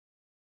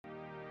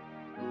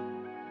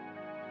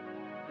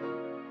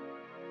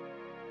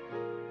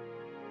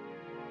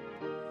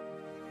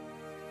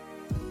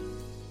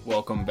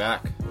welcome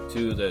back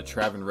to the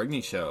Trav and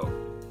Rigney Show.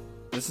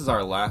 This is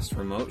our last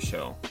remote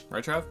show,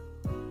 right, Trav?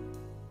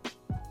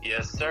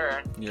 Yes,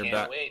 sir. You're Can't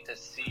back. wait to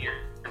see your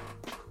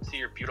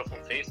beautiful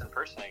face in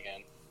person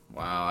again.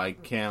 Wow, I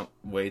can't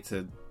wait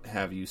to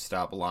have you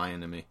stop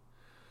lying to me.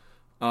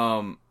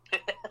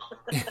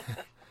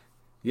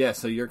 Yeah,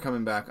 so you're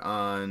coming back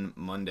on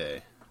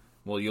Monday.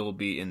 Well, you'll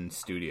be in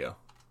studio.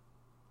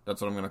 That's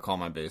what I'm going to call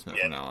my basement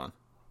from now on.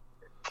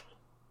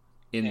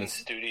 In the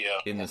studio.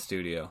 In the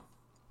studio.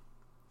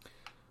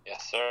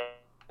 Yes, sir.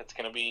 It's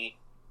gonna be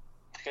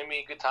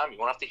a good time. You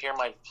won't have to hear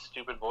my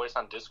stupid voice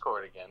on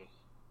Discord again.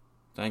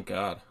 Thank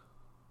God.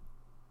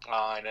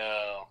 I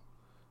know.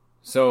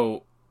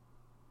 So,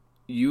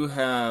 you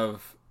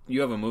have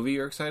a movie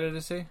you're excited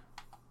to see?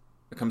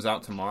 It comes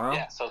out tomorrow?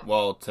 Yeah,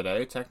 well,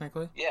 today,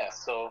 technically? Yeah,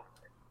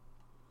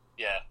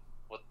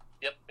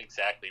 yep,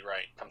 exactly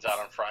right. Comes out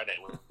on Friday,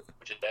 which is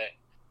today.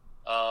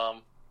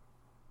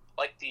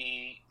 Like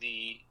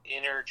the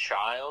inner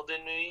child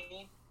in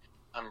me,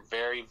 I'm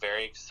very,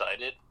 very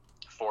excited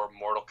for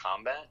Mortal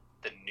Kombat,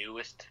 the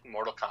newest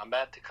Mortal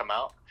Kombat to come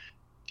out.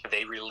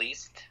 They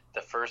released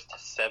the first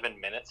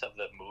 7 minutes of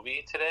the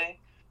movie today,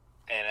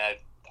 and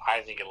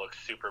I think it looks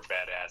super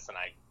badass, and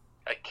I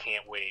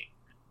can't wait.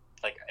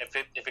 Like, if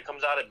it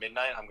comes out at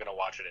midnight, I'm going to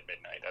watch it at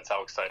midnight. That's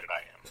how excited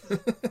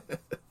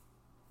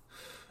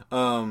I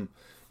am.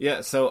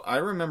 Yeah, so I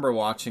remember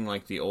watching,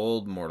 like, the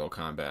old Mortal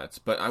Kombats,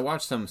 but I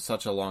watched them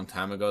such a long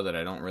time ago that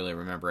I don't really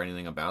remember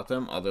anything about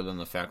them, other than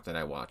the fact that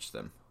I watched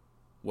them.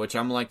 Which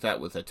I'm like that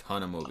with a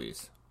ton of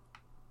movies.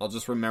 I'll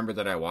just remember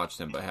that I watched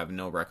them, but have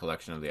no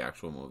recollection of the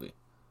actual movie.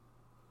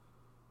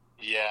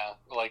 Yeah,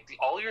 like,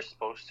 all you're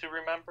supposed to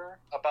remember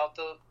about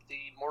the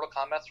Mortal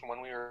Kombats from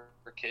when we were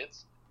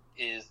kids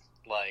is,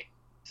 like,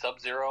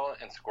 Sub-Zero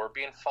and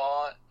Scorpion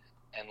fought,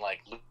 and,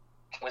 like, Luke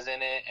was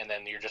in it, and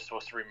then you're just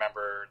supposed to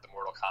remember the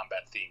Mortal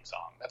Kombat theme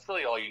song. That's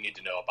really all you need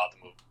to know about the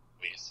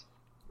movies.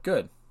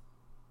 Good.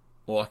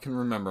 Well, I can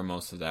remember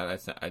most of that,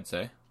 I'd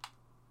say.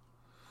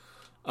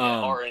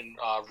 Raiden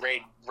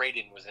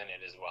was in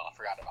it as well. I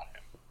forgot about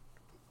him.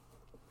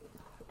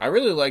 I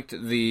really liked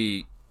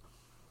the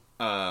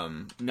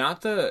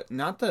not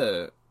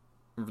the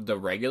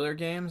regular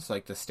games,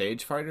 like the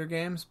stage fighter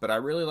games, but I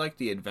really liked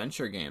the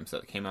adventure games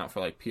that came out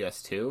for like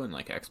PS2 and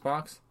like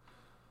Xbox.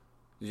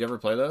 Did you ever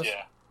play those?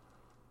 Yeah.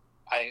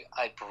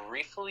 I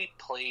briefly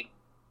played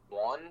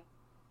one,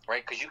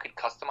 right? Because you could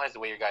customize the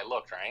way your guy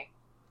looked, right?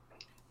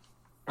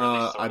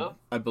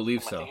 I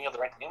believe so. Am I thinking of the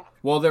right game?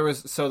 Well, there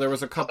was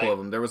a couple of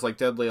them. There was like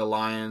Deadly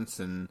Alliance,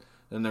 and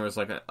then there was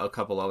like a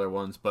couple other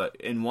ones. But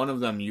in one of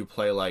them, you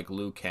play like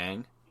Liu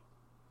Kang.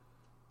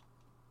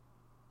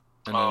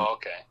 And then,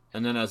 okay.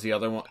 And then as the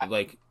other one,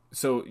 like,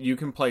 so you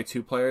can play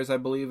 2 players, I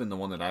believe, in the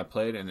one that I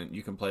played, and then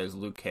you can play as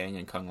Liu Kang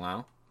and Kung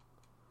Lao.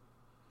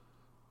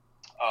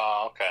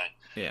 Okay.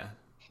 Yeah,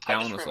 that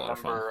one was a lot of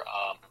fun. I just remember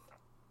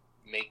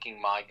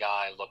making my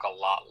guy look a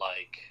lot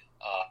like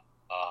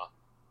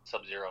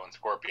Sub-Zero and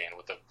Scorpion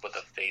with the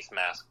face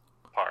mask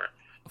part.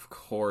 Of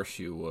course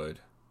you would.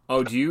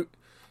 Oh, do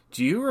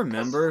you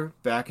remember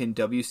back in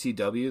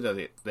WCW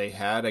that they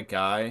had a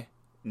guy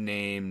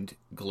named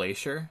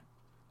Glacier,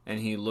 and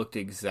he looked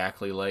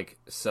exactly like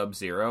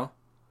Sub-Zero?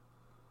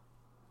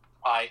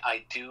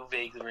 I do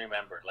vaguely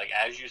remember. Like,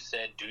 as you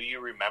said, do you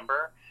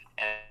remember?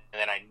 And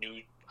then I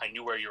knew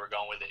where you were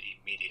going with it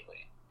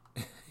immediately.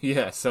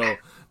 Yeah, so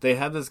they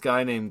had this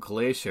guy named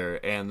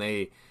Glacier, and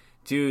they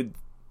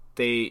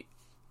like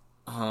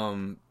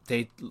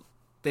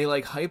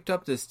hyped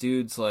up this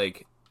dude's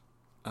like,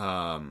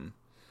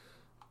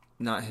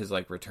 not his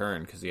like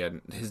return, because he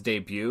had his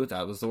debut.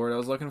 That was the word I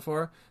was looking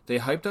for. They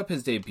hyped up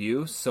his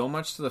debut so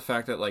much to the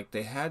fact that like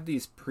they had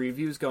these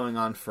previews going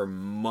on for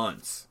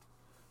months.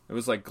 It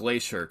was like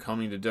Glacier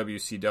coming to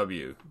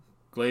WCW,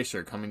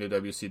 Glacier coming to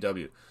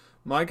WCW.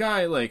 My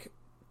guy, like,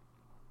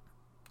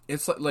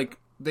 it's like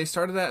they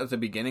started that at the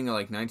beginning of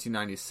like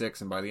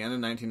 1996, and by the end of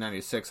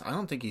 1996, I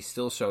don't think he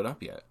still showed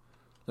up yet.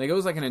 Like, it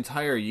was like an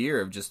entire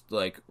year of just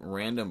like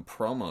random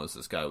promos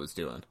this guy was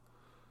doing.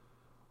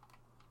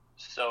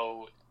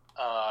 So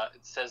it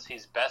says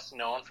he's best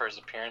known for his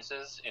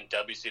appearances in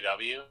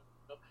WCW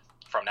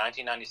from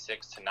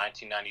 1996 to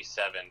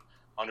 1997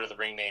 under the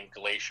ring name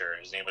Glacier.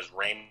 His name was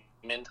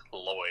Raymond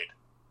Lloyd.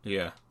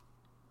 Yeah.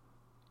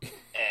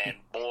 And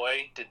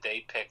boy, did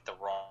they pick the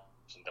wrong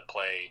person to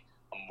play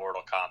a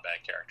Mortal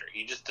Kombat character.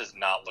 He just does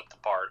not look the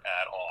part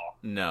at all.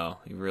 No,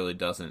 he really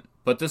doesn't.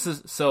 But this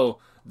is, so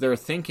their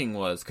thinking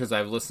was, because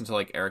I've listened to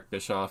like Eric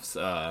Bischoff's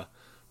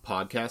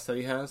podcast that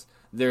he has,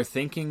 their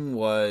thinking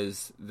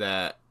was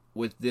that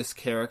with this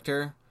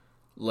character,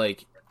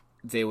 like,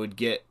 they would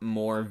get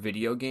more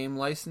video game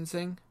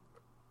licensing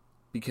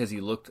because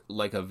he looked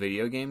like a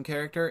video game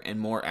character,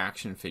 and more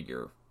action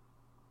figure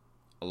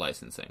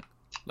licensing,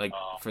 like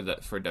for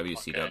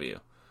WCW. Okay.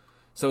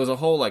 So it was a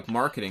whole like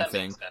marketing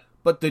thing.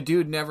 But the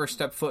dude never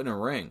stepped foot in a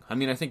ring. I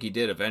mean, I think he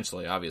did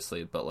eventually,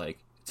 obviously, but like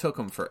it took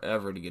him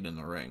forever to get in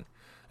the ring.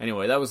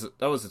 Anyway, that was a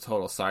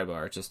total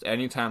sidebar. Just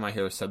anytime I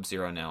hear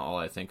Sub-Zero now, all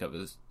I think of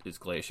is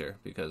Glacier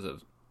because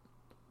of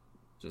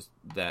Just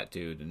that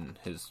dude and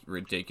his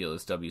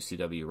ridiculous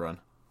WCW run.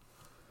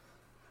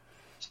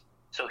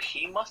 So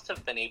he must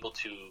have been able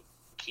to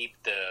keep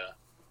the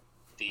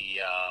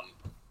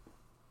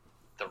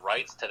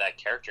rights to that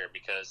character,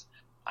 because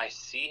I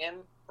see him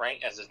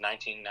right as his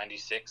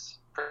 1996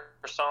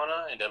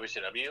 persona in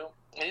WCW,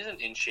 and he's an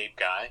in shape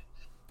guy.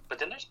 But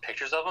then there's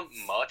pictures of him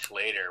much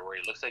later where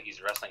he looks like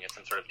he's wrestling at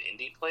some sort of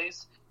indie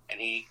place, and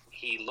he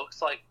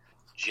looks like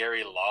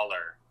Jerry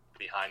Lawler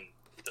behind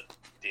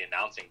the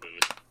announcing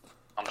booth.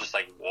 I'm just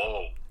like,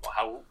 whoa!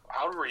 How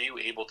were you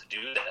able to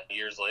do that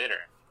years later?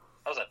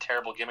 That was a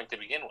terrible gimmick to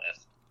begin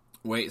with.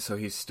 Wait, so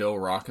he's still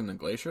rocking the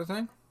Glacier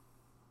thing?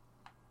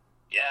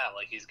 Yeah,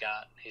 like he's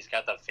got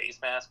the face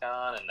mask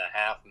on and the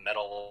half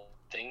metal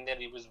thing that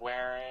he was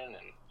wearing,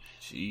 and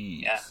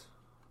jeez, yeah,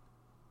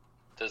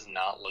 does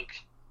not look.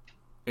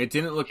 It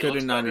didn't look good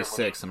in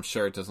 '96. I'm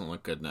sure it doesn't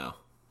look good now.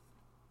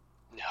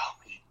 No,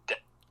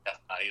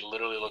 he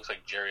literally looks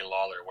like Jerry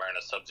Lawler wearing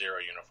a Sub-Zero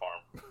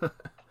uniform.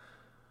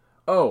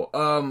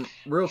 Oh,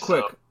 real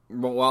quick,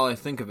 while I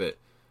think of it,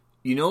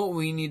 you know what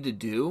we need to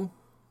do?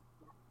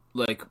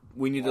 Like,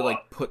 we need to,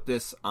 like, put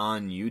this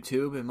on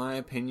YouTube, in my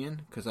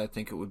opinion, because I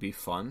think it would be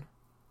fun.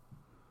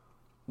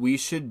 We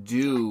should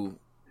do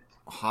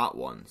Hot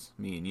Ones,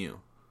 me and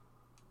you.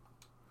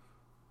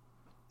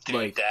 Dude,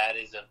 like,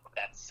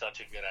 that's such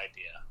a good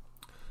idea.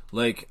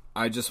 Like,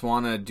 I just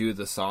want to do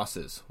the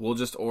sauces. We'll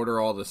just order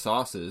all the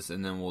sauces,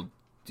 and then we'll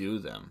do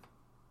them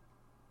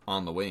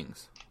on the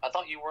wings. I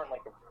thought you weren't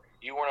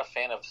a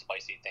fan of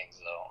spicy things,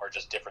 though, or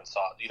just different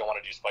sauce. You don't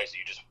want to do spicy,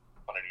 you just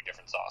want to do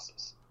different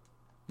sauces.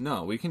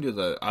 No, we can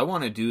do I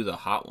want to do the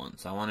Hot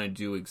Ones. I want to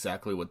do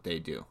exactly what they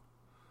do.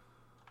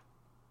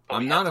 But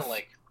I'm not a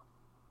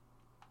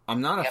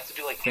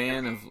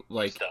fan of,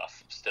 like,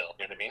 stuff still,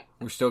 you know what I mean?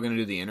 We're still going to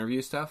do the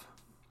interview stuff?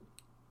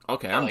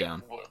 Okay, I'm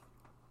down.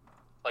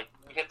 Like,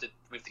 we have to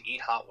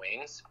eat hot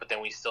wings, but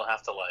then we still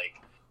have to, like,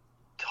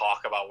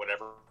 talk about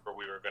whatever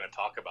we were going to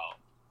talk about.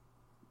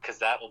 Because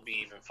that will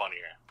be even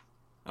funnier.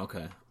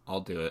 Okay,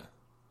 I'll do it.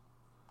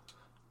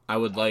 I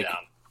would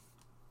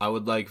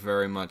like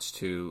very much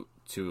to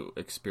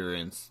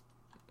experience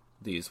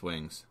these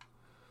wings,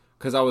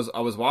 because I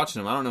was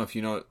watching them. I don't know if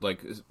you know,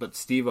 like, but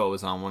Steve-O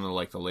was on one of,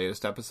 like, the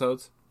latest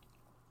episodes,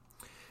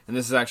 and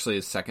this is actually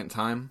his second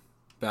time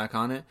back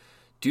on it.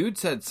 Dude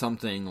said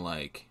something,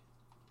 like,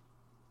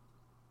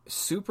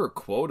 super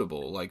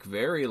quotable, like,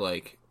 very,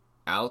 like,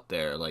 out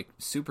there, like,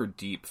 super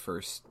deep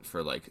for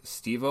like,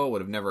 Steve-O.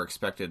 Would have never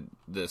expected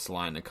this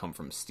line to come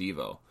from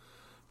Steve-O,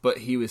 but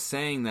he was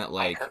saying that,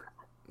 like,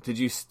 did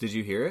you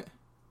hear it?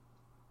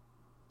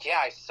 Yeah,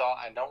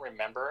 I don't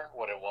remember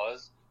what it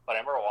was, but I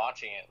remember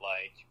watching it,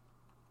 like,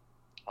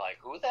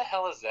 who the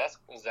hell is that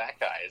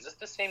guy? Is this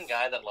the same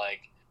guy that,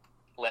 like,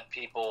 let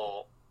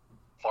people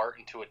fart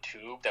into a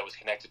tube that was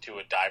connected to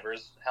a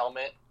diver's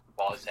helmet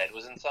while his head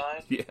was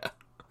inside? Yeah.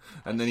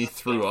 And then he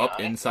threw up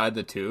inside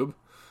the tube?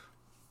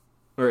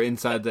 Or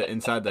inside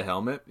the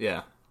helmet?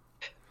 Yeah.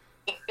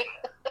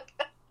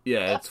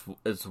 Yeah,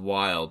 it's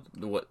wild.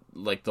 What,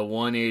 like, the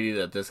 180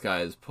 that this guy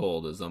has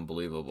pulled is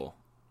unbelievable.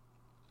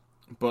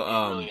 But he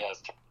really has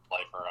turned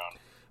life around.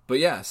 But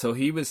yeah, so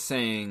he was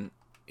saying,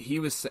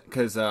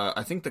 because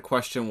I think the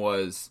question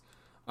was,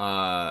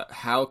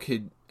 how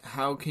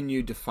can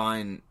you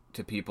define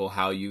to people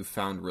how you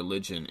found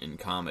religion in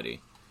comedy?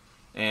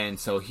 And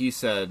so he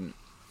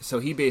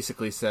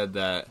basically said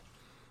that,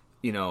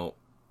 you know,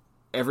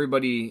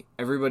 everybody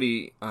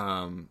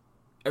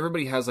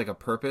has, like, a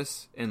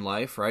purpose in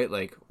life, right?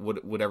 Like,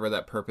 whatever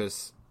that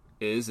purpose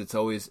is, it's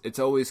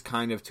always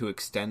kind of to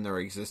extend their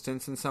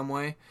existence in some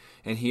way.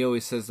 And he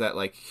always says that,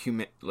 like,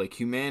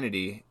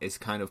 humanity is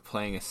kind of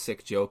playing a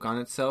sick joke on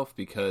itself,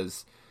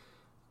 because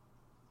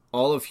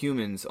all of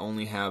humans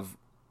only have,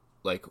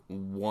 like,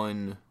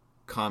 one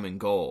common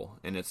goal,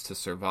 and it's to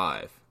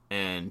survive.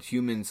 And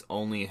humans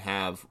only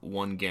have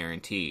one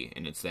guarantee,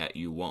 and it's that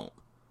you won't.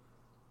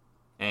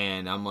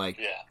 And I'm like,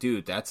 yeah.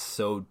 Dude, that's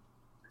so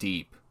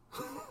deep.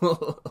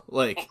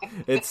 Like,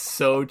 it's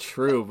so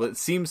true, but it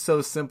seems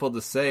so simple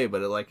to say,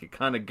 but it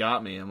kind of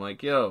got me. I'm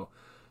like, yo,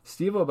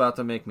 Steve about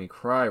to make me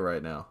cry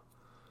right now.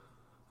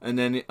 And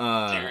then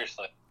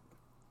seriously.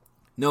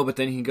 No, but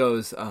then he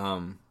goes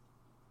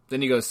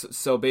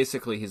so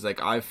basically he's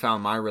like, I've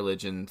found my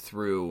religion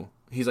through,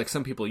 he's like,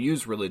 some people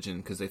use religion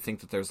because they think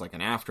that there's, like,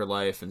 an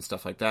afterlife and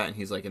stuff like that, and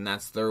he's like, and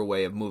that's their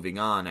way of moving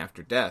on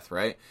after death,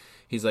 right?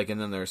 He's like,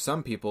 and then there's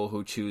some people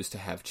who choose to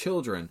have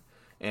children,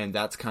 and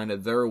that's kind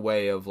of their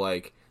way of,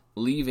 like,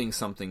 leaving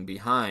something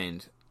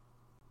behind,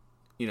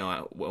 you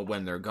know,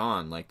 when they're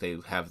gone. Like, they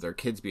have their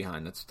kids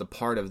behind. That's the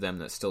part of them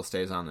that still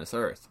stays on this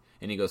earth.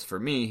 And he goes, for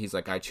me, he's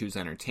like, I choose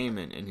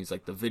entertainment. And he's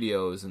like, the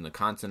videos and the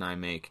content I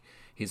make,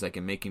 he's like,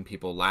 and making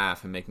people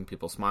laugh and making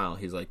people smile.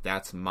 He's like,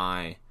 that's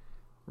my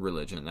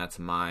religion. That's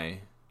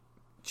my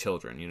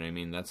children. You know what I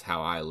mean? That's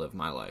how I live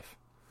my life.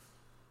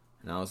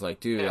 And I was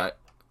like, dude, yeah.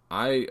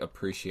 I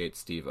appreciate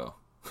Steve-O.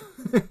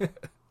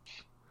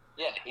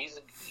 Yeah,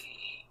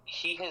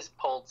 he has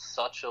pulled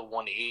such a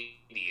 180.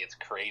 It's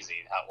crazy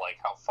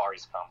how far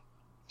he's come.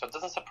 So it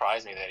doesn't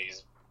surprise me that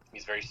he's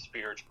He's very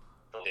spiritual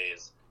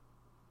days.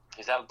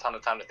 He's had a ton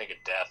of time to think of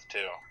death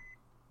too.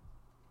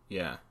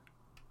 Yeah.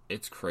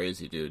 It's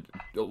crazy, dude.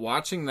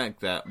 Watching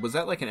that was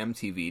that like an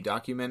MTV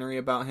documentary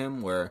about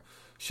him where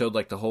showed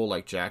like the whole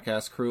like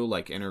Jackass crew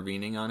like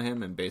intervening on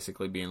him and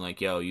basically being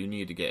like, yo, you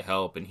need to get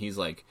help, and he's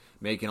like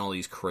making all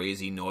these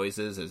crazy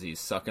noises as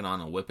he's sucking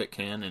on a Whippet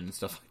can and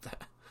stuff like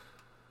that.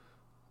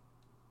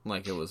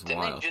 Like it was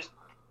wild. Didn't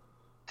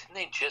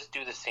they just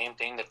do the same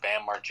thing to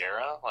Bam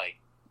Margera? Like,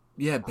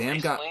 yeah, Bam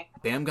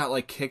got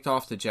like kicked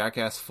off the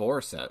Jackass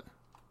 4 set.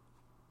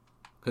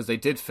 Because they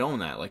did film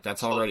that. Like,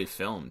 that's already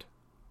filmed.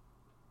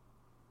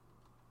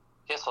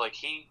 Yeah, so like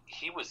he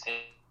was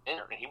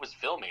he was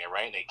filming it,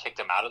 right? And they kicked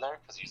him out of there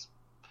because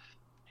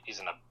he's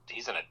in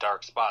a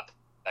dark spot.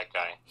 That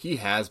guy. He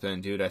has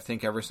been, dude. I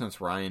think ever since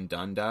Ryan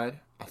Dunn died,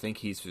 I think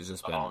he's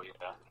just been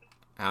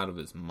out of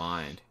his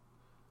mind.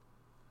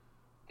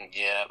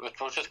 Yeah,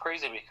 which is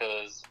crazy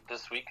because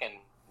this weekend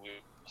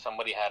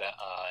somebody had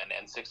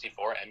an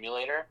N64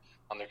 emulator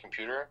on their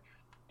computer,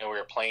 and we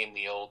were playing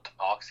the old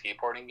Hawk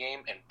skateboarding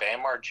game, and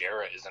Bam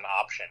Margera is an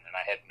option, and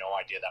I had no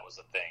idea that was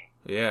a thing.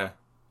 Yeah.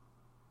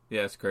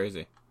 Yeah, it's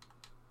crazy.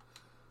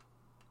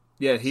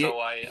 Yeah,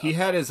 he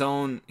had his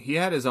own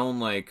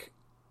like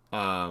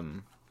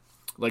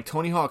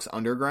Tony Hawk's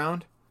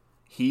Underground.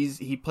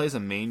 He plays a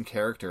main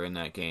character in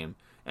that game,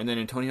 and then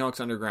in Tony Hawk's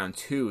Underground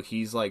 2,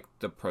 he's like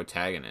the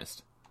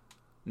protagonist.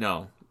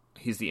 No,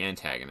 he's the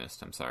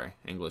antagonist. I'm sorry,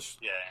 English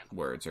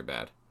words are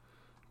bad,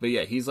 but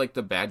yeah, he's like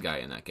the bad guy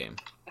in that game.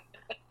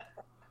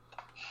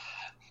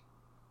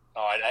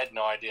 Oh, I had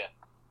no idea.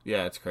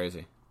 Yeah, it's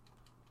crazy.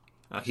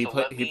 He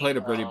played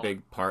a pretty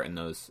big part in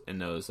those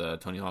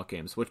Tony Hawk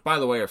games, which by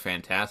the way are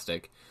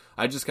fantastic.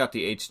 I just got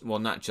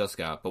not just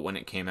got, but when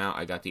it came out,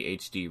 I got the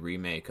HD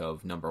remake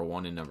of number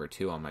 1 and number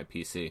 2 on my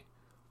PC.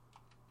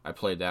 I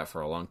played that for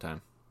a long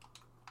time.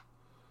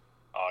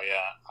 Oh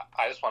yeah,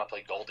 I just want to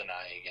play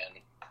GoldenEye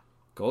again.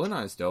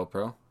 GoldenEye's dope,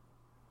 bro.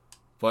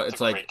 But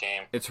it's like,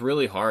 it's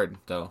really hard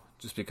though,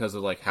 just because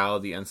of like how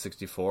the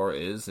N64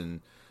 is and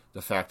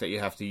the fact that you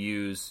have to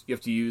use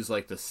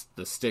like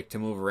the stick to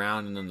move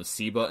around and then the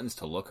C buttons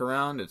to look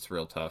around. It's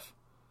real tough.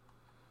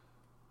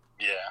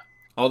 Yeah.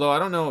 Although I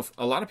don't know if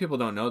a lot of people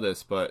don't know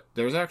this, but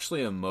there's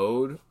actually a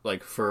mode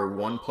like for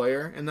one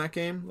player in that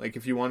game. Like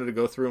if you wanted to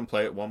go through and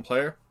play it one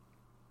player,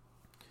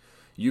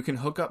 you can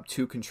hook up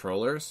 2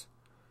 controllers,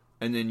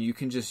 and then you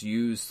can just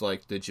use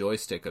like the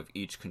joystick of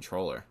each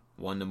controller,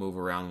 one to move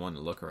around, one to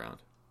look around.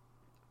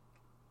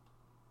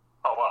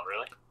 Oh wow,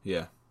 really?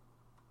 Yeah.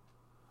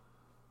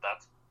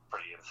 That's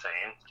pretty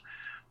insane.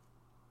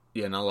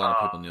 Yeah, not a lot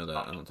of people knew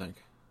that, I don't think.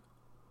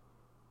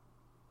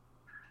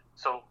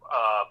 So,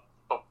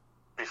 but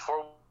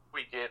before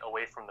we get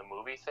away from the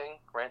movie thing,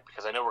 right?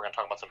 Because I know we're going to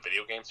talk about some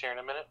video games here in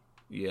a minute.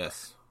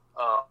 Yes.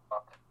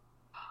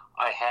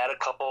 I had a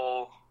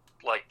couple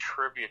like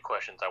trivia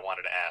questions I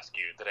wanted to ask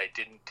you that I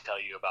didn't tell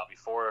you about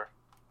before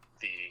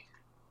the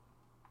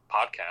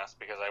podcast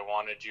because I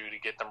wanted you to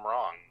get them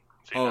wrong,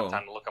 so you have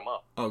time to look them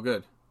up. Oh,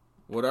 good.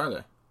 What are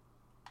they?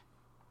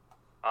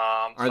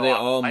 Are they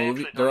all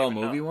movie? They're all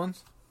movie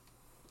ones?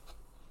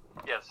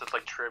 Yeah, it's just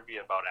like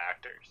trivia about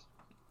actors.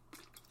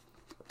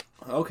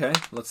 Okay,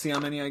 let's see how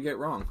many I get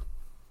wrong.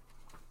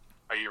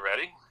 Are you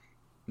ready?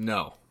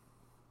 No.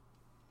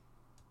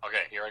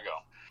 Okay, here I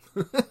go.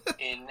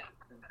 In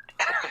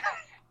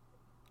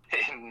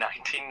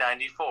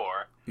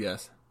 1994.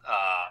 Yes.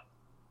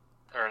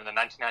 Or in the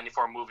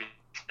 1994 movie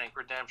Shawshank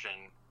Redemption,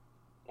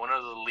 one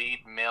of the lead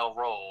male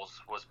roles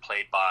was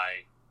played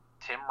by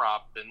Tim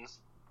Robbins,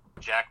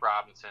 Jack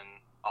Robinson,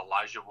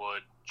 Elijah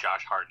Wood,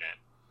 Josh Hartnett.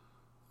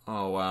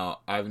 Oh, wow.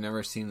 I've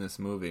never seen this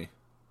movie.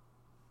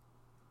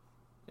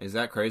 Is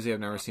that crazy? I've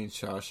never seen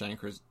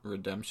Shawshank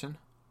Redemption?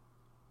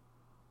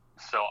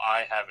 So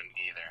I haven't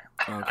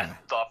either. Okay. I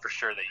thought for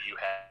sure that you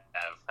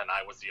have, and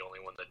I was the only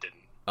one that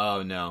didn't.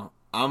 Oh, no.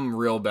 I'm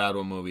real bad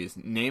with movies.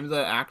 Name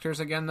the actors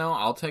again, though.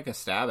 I'll take a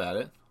stab at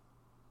it.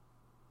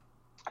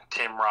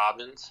 Tim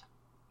Robbins,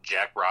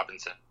 Jack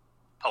Robinson,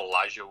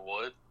 Elijah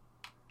Wood,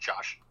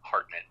 Josh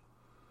Hartnett.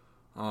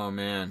 Oh,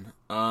 man.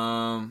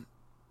 I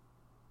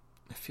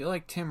feel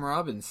like Tim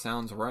Robbins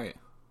sounds right.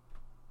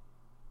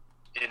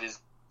 It is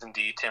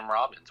indeed Tim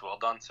Robbins. Well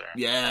done, sir.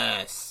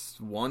 Yes!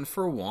 1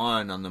 for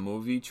 1 on the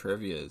movie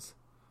trivias.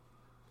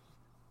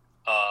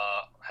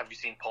 Have you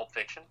seen Pulp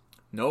Fiction?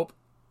 Nope.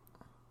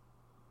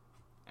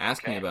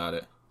 Ask me about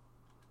it.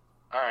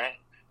 Alright.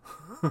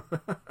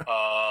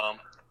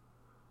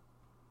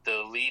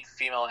 The lead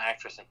female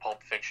actress in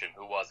Pulp Fiction,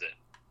 who was it?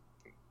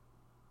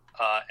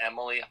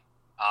 Emily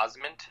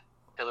Osment,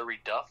 Hilary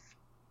Duff,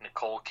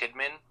 Nicole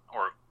Kidman,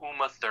 or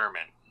Uma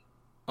Thurman?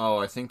 Oh,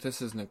 I think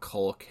this is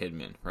Nicole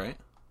Kidman, right?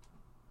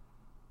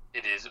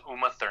 It is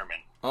Uma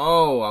Thurman.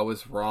 Oh, I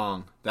was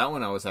wrong. That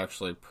one I was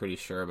actually pretty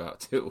sure about,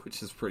 too,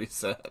 which is pretty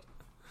sad.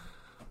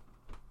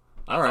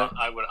 All right.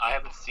 I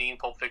haven't seen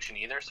Pulp Fiction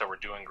either, so we're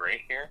doing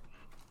great here.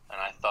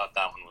 And I thought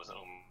that one was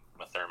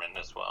Uma Thurman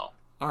as well.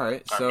 All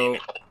right,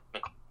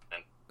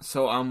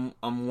 so I'm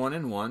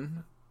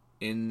 1-1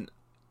 in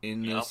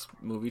this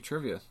movie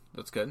trivia.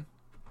 That's good.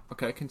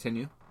 Okay,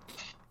 continue.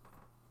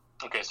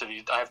 Okay, so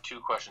I have two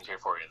questions here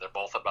for you. They're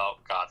both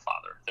about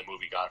Godfather, the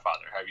movie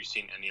Godfather. Have you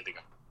seen any of the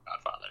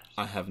Godfathers?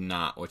 I have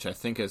not, which I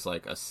think is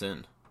like a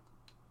sin.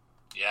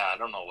 Yeah, I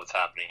don't know what's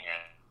happening here.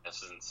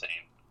 This is insane.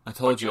 I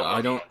told you,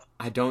 I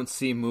don't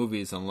see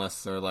movies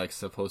unless they're like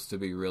supposed to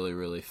be really,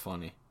 really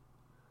funny.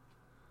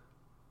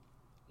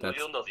 Well,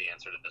 you'll know the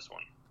answer to this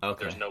one.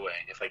 Okay. There's no way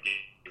if I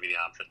give you the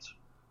options.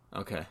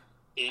 Okay.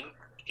 In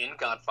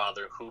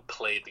Godfather, who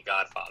played the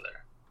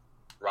Godfather?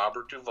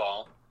 Robert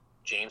Duvall,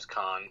 James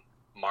Caan,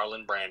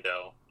 Marlon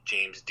Brando,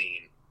 James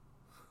Dean.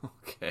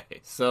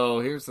 Okay,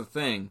 so here's the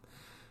thing.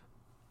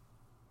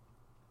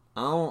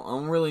 I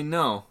don't really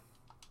know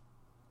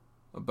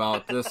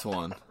about this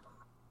one.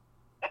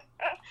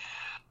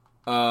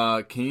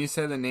 Can you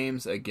say the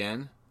names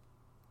again?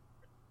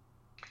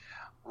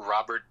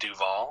 Robert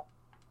Duvall,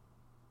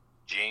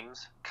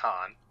 James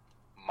Caan,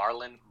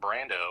 Marlon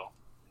Brando,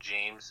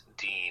 James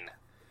Dean.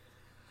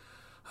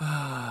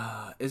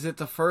 Is it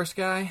the first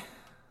guy?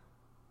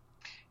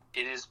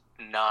 It is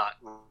not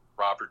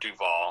Robert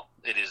Duvall.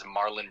 It is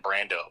Marlon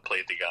Brando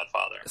played the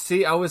Godfather.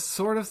 See, I was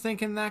sort of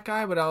thinking that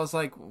guy, but I was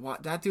like,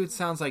 "What? That dude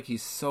sounds like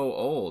he's so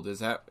old." Is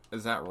that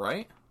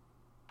right?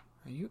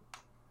 Are you?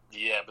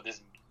 Yeah, but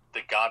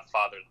the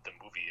Godfather, the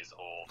movie is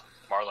old.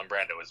 Marlon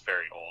Brando is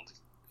very old.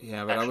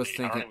 Yeah, but Actually, I was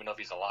thinking. I don't even know if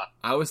he's alive.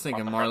 I was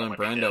thinking Marlon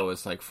Brando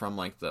was dead. like from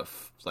like the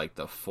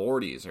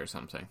 40s or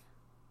something.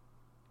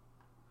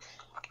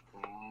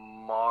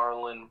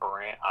 Marlon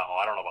Brando. Oh,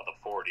 I don't know about the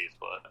 40s,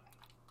 but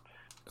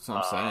That's what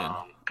I'm saying.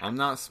 I'm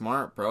not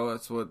smart, bro.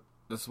 That's what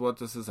this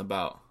is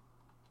about.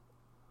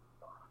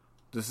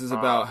 This is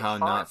about how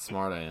not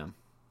smart I am.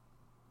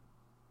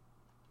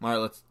 All right,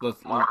 let's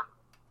what's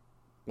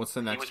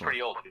the next one? He was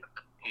pretty old.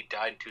 He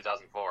died in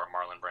 2004,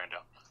 Marlon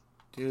Brando.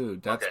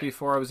 Dude, that's Okay.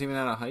 before I was even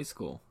out of high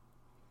school.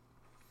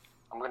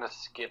 I'm going to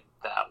skip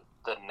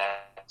the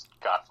next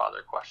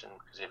Godfather question,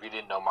 because if you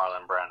didn't know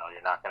Marlon Brando,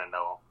 you're not going to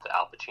know the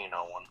Al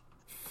Pacino one.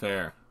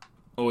 Fair.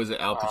 Oh, is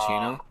it Al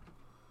Pacino?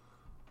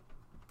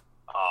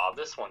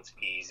 This one's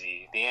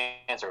easy. The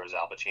answer was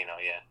Al Pacino,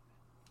 yeah.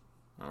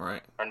 All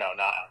right. Or no,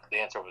 not. The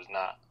answer was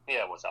not.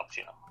 Yeah, it was Al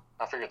Pacino.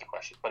 I figured the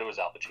question, but it was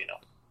Al Pacino.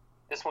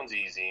 This one's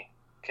easy.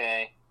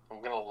 Okay,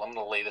 I'm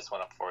gonna lay this one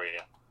up for you.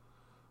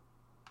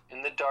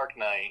 In The Dark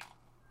Knight,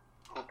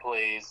 who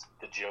plays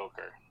the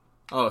Joker?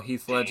 Oh,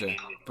 Heath Ledger.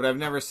 But I've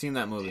never seen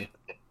that movie.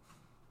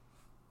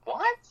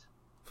 What?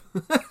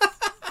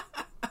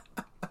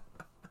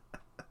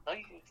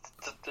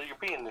 You're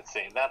being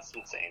insane. That's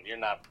insane. You're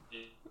not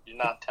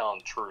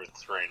telling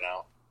truths right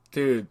now.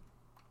 Dude,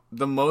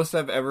 the most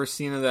I've ever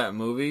seen of that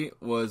movie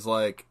was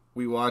like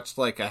we watched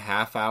like a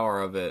half hour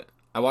of it.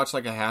 I watched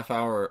like a half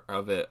hour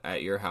of it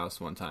at your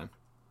house one time.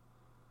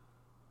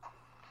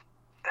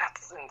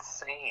 That's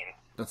insane.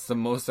 That's the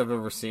most I've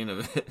ever seen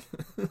of it.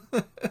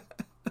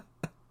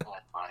 Oh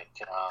my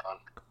god.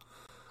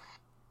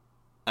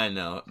 I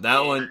know.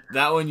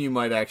 That one you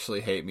might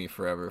actually hate me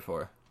forever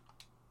for.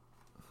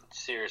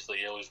 Seriously,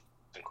 you're losing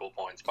cool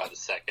points by the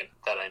second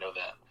that I know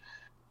that.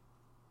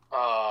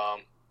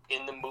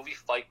 In the movie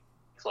Fight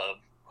Club,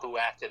 who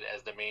acted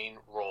as the main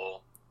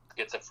role,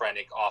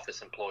 schizophrenic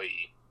office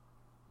employee?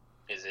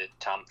 Is it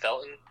Tom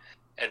Felton,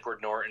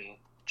 Edward Norton,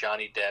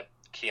 Johnny Depp,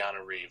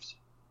 Keanu Reeves?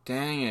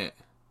 Dang it.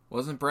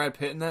 Wasn't Brad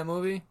Pitt in that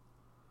movie?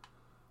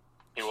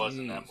 He was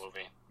in that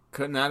movie.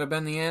 Couldn't that have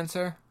been the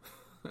answer?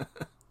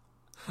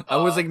 I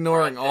was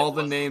ignoring all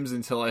the names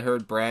until I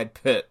heard Brad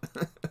Pitt.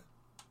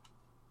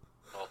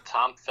 Well,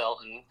 Tom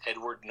Felton,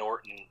 Edward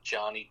Norton,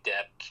 Johnny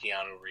Depp,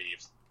 Keanu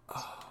Reeves.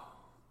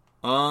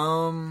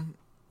 I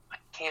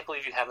can't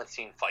believe you haven't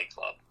seen Fight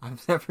Club.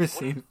 I've never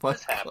seen Fight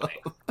Club.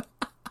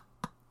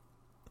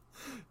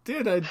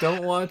 Dude, I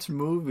don't watch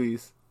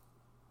movies.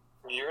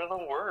 You're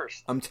the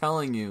worst. I'm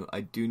telling you,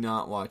 I do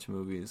not watch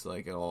movies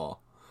like at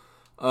all.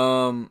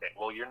 Okay,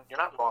 well, you're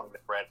not wrong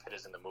that Brad Pitt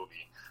is in the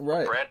movie.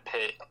 Right. Brad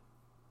Pitt,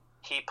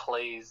 he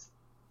plays...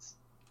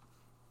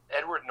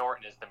 Edward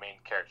Norton is the main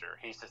character.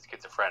 He's the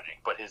schizophrenic,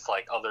 but his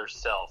other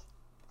self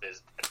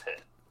is Brad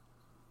Pitt.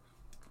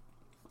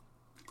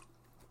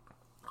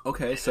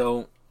 Okay,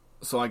 so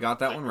I got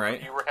that one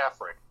right. You were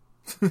half right.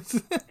 You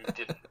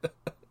didn't.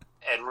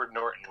 Edward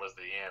Norton was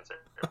the answer,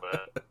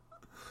 but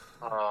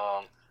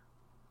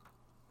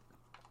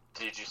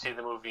did you see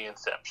the movie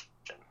Inception?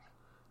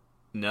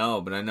 No,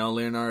 but I know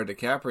Leonardo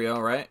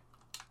DiCaprio, right?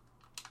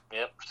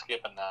 Yep, we're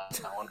skipping that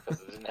one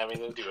because it didn't have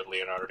anything to do with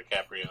Leonardo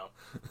DiCaprio.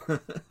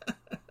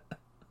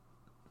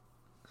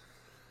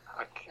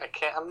 I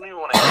can't. I don't even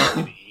want to ask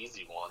you the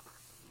easy one.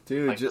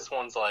 Dude, this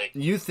one's like...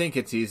 You think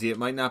it's easy. It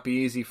might not be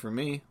easy for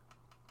me.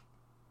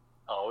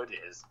 Oh, it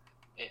is.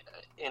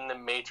 In The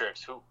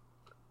Matrix, who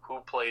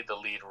played the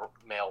lead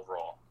male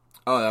role?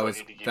 Oh, that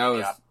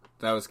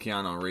was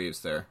Keanu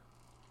Reeves there.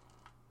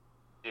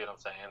 See what I'm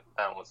saying?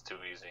 That one's too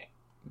easy.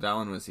 That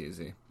one was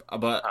easy.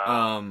 But,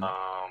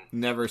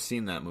 never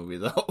seen that movie,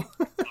 though. Okay,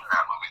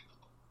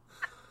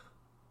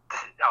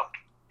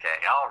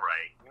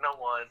 alright. You know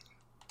what?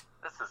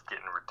 This is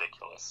getting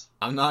ridiculous.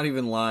 I'm not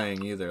even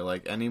lying, either.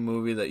 Like, any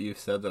movie that you've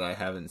said that I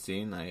haven't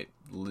seen, I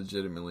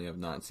legitimately have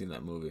not seen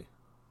that movie.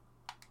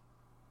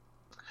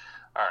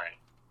 All right.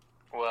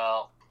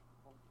 Well,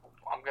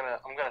 I'm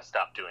gonna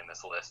stop doing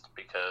this list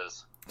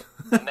because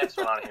the next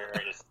one on here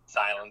is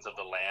Silence of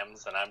the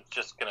Lambs, and I'm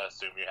just gonna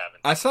assume you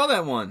haven't. I saw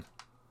that one.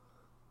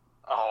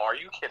 Oh, are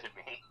you kidding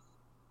me?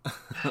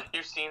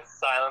 You've seen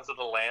Silence of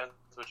the Lambs,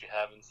 but you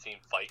haven't seen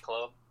Fight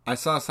Club? I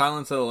saw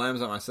Silence of the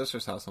Lambs at my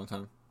sister's house one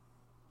time.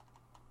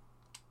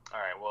 All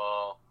right.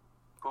 Well,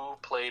 who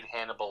played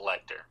Hannibal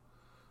Lecter?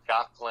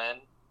 Scott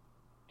Glenn,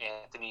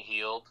 Anthony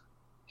Heald,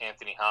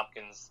 Anthony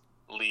Hopkins,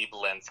 Lee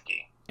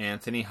Belensky.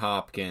 Anthony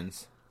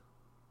Hopkins.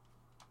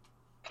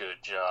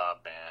 Good job,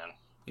 man.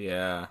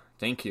 Yeah,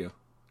 thank you.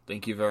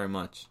 Thank you very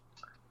much.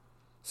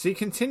 See,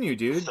 continue,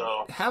 dude.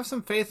 So, have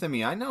some faith in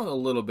me. I know a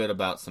little bit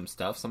about some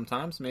stuff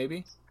sometimes,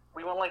 maybe.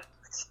 We went like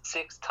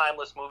 6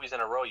 timeless movies in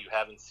a row you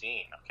haven't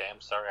seen, okay?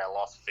 I'm sorry I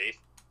lost faith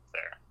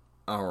there.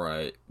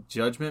 Alright.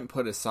 Judgment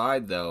put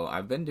aside, though,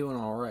 I've been doing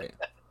alright.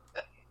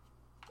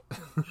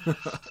 Alright,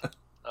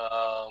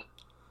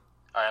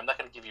 I'm not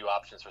going to give you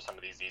options for some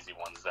of these easy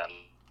ones then.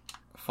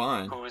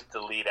 Fine. Who's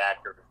the lead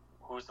actor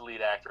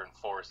in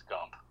Forrest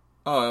Gump?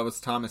 Oh, that was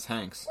Thomas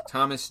Hanks.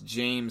 Thomas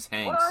James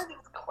Hanks.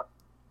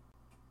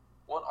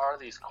 What are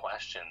these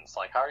questions?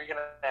 Like, how are you going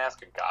to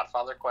ask a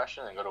Godfather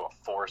question and go to a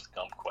Forrest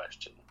Gump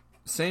question?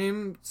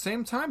 Same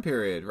time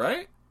period,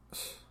 right?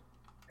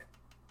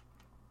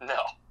 No.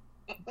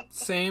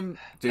 Same,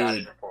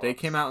 dude. They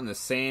came out in the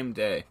same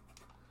day.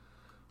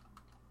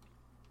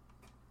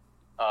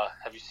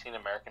 Have you seen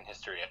American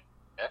History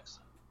X?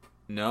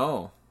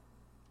 No,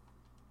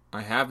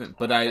 I haven't.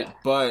 But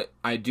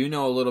I do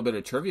know a little bit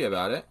of trivia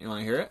about it. You want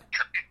to hear it?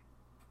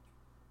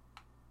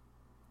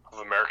 Of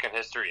American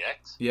History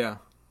X? Yeah.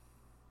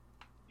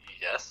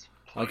 Yes.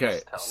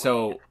 Okay,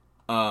 so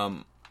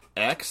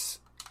X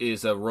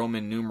is a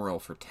Roman numeral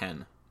for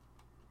 10.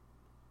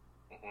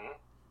 Mm-hmm.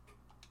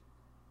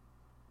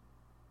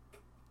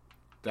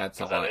 That's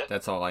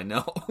all I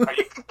know.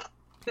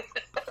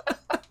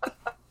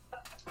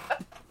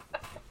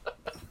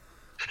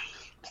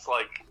 It's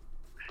like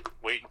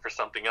waiting for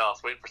something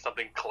else, waiting for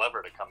something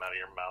clever to come out of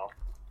your mouth.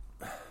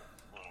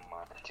 Oh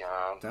my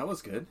god. That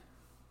was good.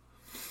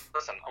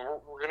 Listen,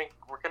 we're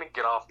gonna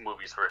get off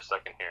movies for a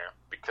second here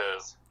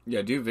because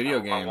yeah, do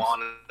video games.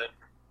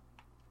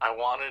 I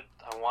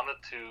wanted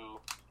to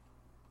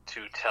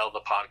tell the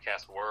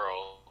podcast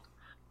world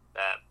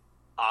that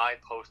I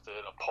posted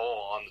a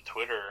poll on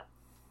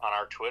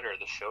our Twitter,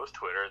 the show's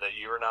Twitter, that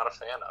you are not a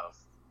fan of,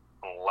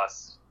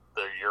 unless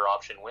your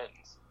option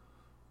wins.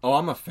 Oh,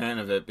 I'm a fan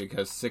of it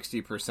because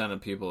 60%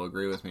 of people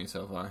agree with me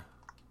so far.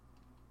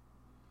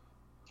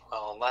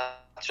 Well,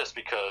 that's just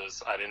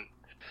because I didn't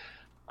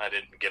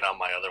get on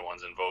my other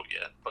ones and vote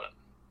yet, but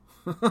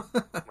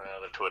my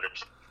other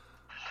Twitters.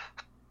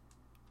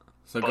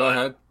 So go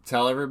ahead,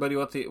 tell everybody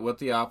what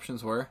the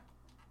options were,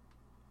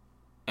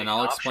 and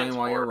I'll explain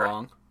why you're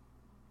wrong.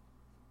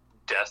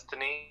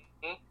 Destiny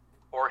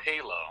or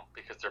Halo,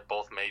 because they're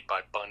both made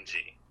by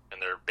Bungie, and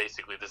they're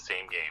basically the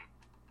same game.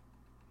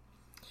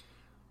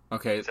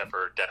 Okay. Except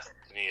for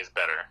Destiny is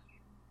better.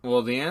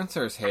 Well, the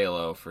answer is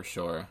Halo, for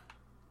sure.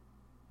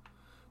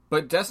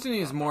 But Destiny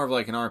is more of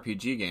like an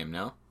RPG game,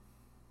 no?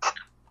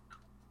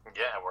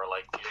 Yeah, where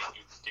like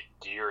you get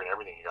gear and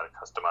everything you gotta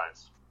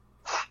customize.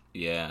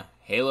 Yeah.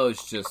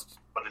 Halo's just...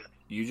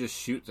 you just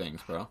shoot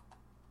things, bro.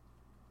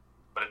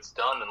 But it's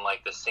done in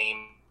like the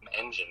same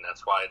engine,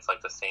 that's why it's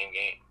like the same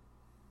game.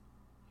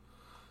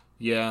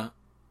 Yeah.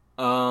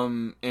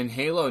 And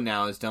Halo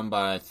now is done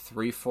by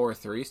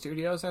 343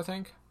 Studios, I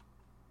think.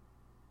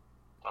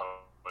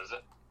 Oh, is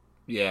it?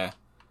 Yeah.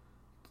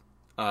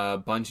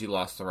 Bungie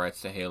lost the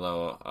rights to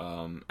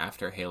Halo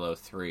after Halo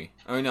 3.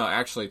 Oh, no,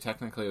 actually,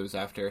 technically it was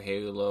after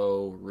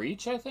Halo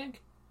Reach, I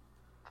think?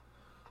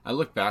 I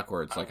looked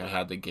backwards, like I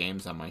had the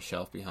games on my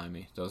shelf behind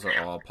me. Those are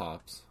all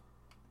pops.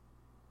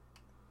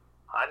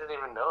 I didn't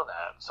even know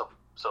that. So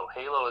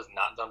Halo is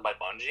not done by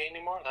Bungie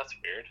anymore? That's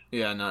weird.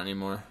 Yeah, not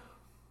anymore.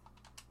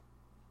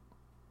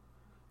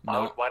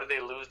 No. Why did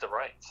they lose the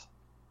rights?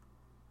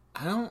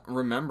 I don't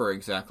remember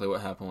exactly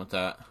what happened with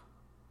that.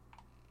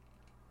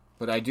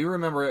 But I do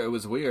remember it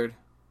was weird.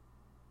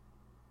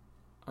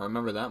 I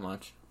remember that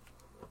much.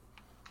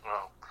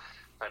 Oh,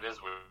 that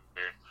is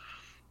weird.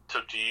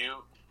 So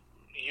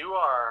you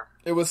are...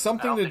 It was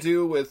something to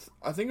do with...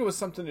 I think it was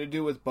something to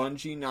do with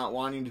Bungie not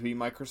wanting to be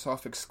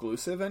Microsoft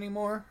exclusive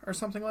anymore, or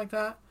something like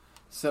that.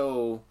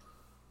 So...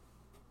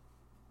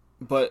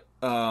 But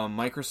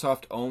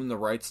Microsoft owned the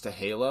rights to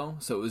Halo,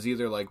 so it was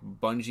either like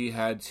Bungie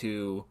had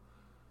to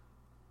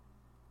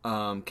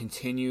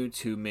continue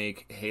to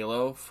make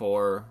Halo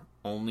for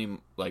only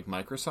like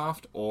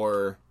Microsoft,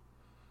 or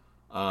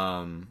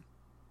I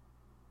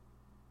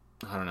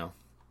don't know,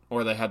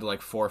 or they had to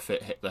like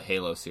forfeit the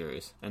Halo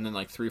series, and then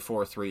like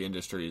 343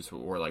 Industries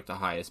were like the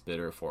highest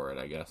bidder for it,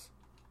 I guess.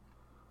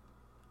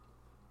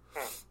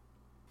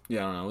 Yeah,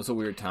 I don't know. It was a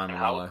weird time in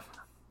my life.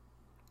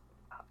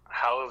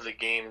 How have the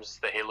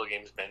Halo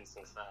games been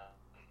since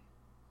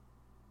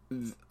then?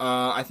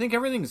 I think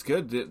everything's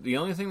good. The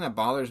only thing that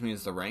bothers me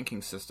is the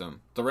ranking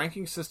system. The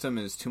ranking system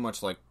is too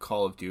much like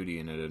Call of Duty,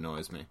 and it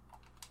annoys me.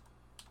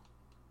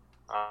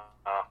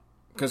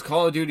 Because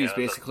Call of Duty is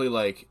basically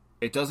like,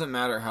 it doesn't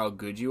matter how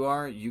good you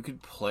are, you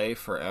could play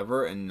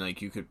forever, and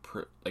like you could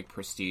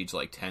prestige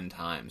like 10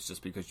 times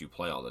just because you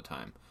play all the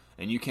time,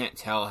 and you can't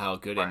tell how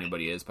good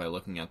anybody is by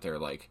looking at their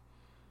like,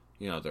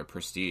 their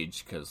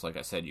prestige. Because like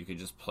I said, you could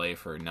just play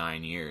for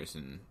 9 years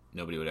and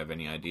nobody would have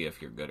any idea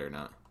if you're good or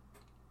not.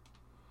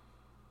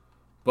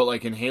 But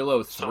like in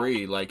Halo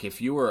 3, like if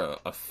you were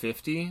a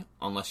 50,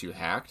 unless you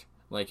hacked,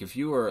 like if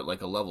you were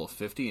like a level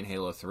 50 in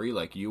Halo 3,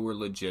 like you were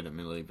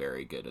legitimately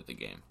very good at the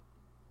game.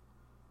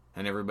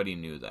 And everybody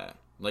knew that.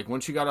 Like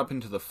once you got up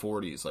into the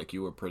 40s, like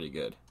you were pretty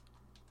good.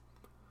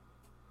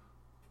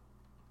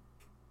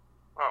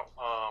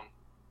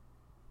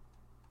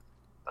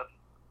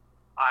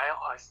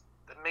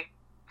 That makes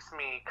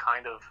me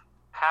kind of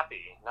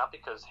happy. Not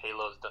because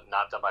Halo's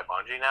not done by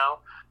Bungie now,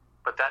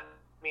 but that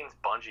means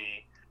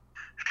Bungie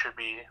should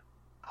be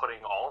putting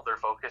all of their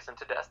focus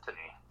into Destiny,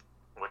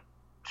 which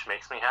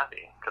makes me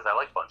happy because I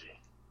like Bungie.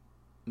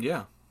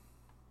 Yeah.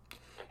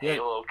 And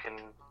Halo can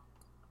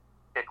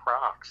kick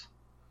rocks.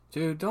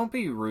 Dude, don't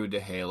be rude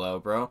to Halo,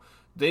 bro.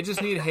 They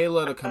just need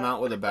Halo to come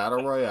out with a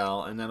battle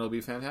royale, and then it'll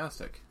be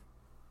fantastic.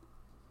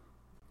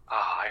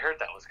 I heard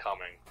that was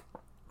coming.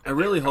 I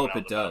really hope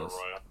it does.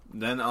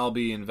 Then I'll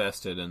be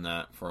invested in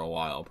that for a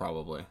while,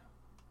 probably.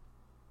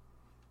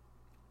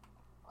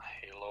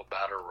 Halo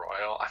Battle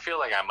Royale? I feel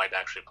like I might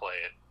actually play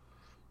it.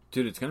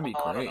 Dude, it's gonna be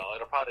great. I don't know.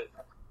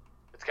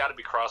 It's got to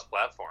be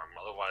cross-platform,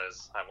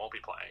 otherwise I won't be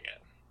playing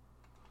it.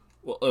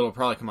 Well, it'll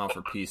probably come out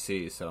for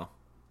PC, so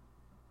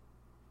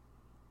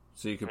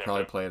you could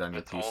probably play it on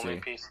your PC. Only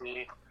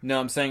PC. No,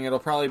 I'm saying it'll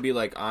probably be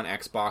like on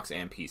Xbox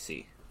and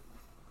PC.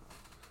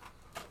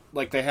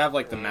 Like they have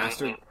like the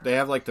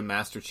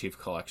Master Chief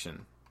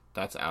Collection.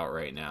 That's out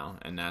right now,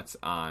 and that's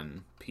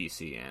on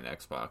PC and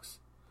Xbox.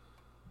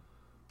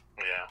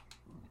 Yeah.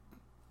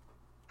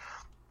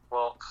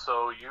 Well,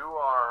 so you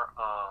are,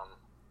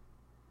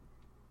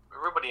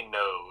 everybody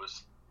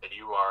knows that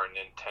you are a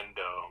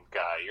Nintendo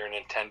guy. You're a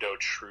Nintendo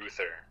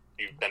truther.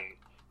 You've been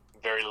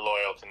very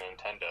loyal to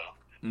Nintendo.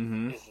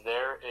 Mm-hmm. Is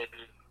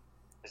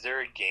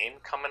there a game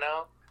coming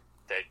out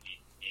that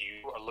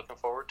you are looking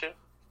forward to?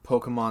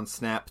 Pokemon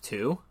Snap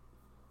 2?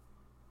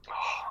 Oh,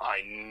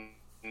 I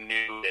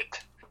knew it.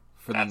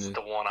 That's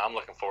the one I'm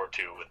looking forward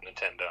to with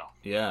Nintendo.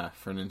 Yeah,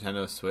 for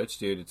Nintendo Switch,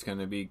 dude, it's going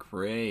to be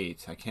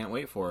great. I can't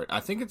wait for it. I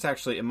think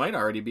it might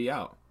already be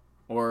out.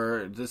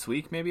 Or this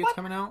week, maybe it's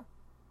coming out?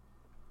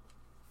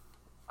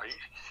 Are you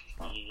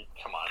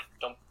come on,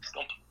 don't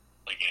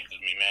play games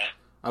with me, man.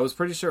 I was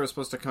pretty sure it was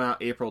supposed to come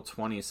out April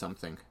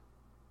 20-something.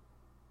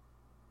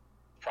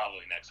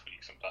 Probably next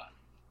week sometime.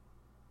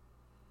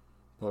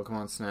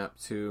 Pokemon Snap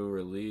 2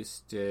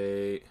 release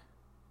date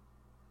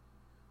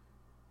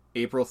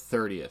April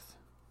 30th.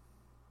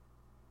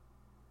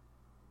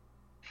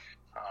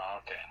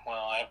 Okay.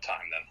 Well, I have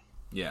time then.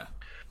 Yeah.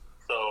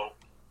 So,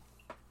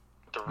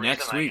 the reason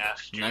next week. I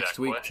asked you Next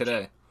that week question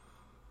today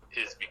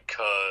is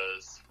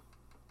because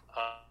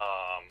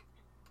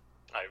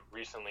I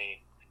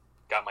recently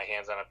got my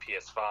hands on a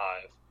PS5,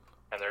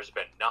 and there's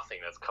been nothing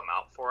that's come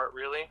out for it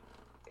really,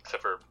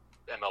 except for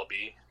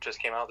MLB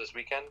just came out this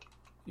weekend.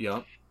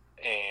 Yep.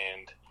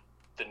 And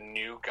the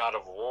new God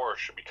of War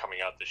should be coming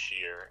out this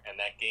year, and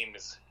that game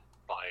is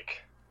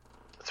like,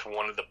 it's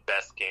one of the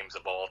best games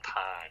of all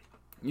time.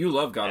 You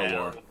love God of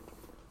War.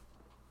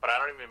 But I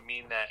don't even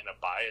mean that in a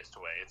biased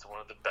way. It's one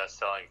of the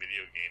best-selling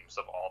video games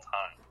of all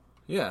time.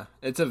 Yeah,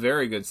 it's a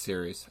very good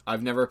series.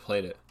 I've never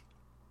played it.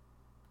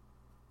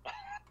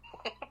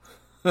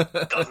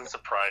 Doesn't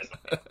surprise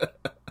me.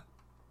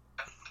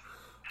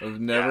 I've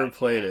never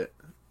played it.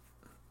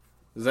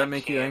 Does that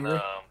make you angry?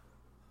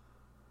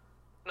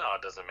 No,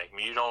 it doesn't make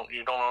me. You don't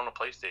own a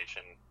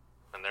PlayStation,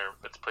 and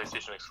it's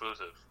PlayStation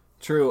exclusive.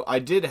 True. I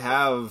did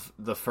have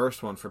the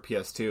first one for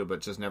PS2,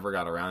 but just never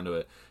got around to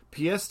it.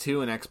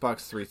 PS2 and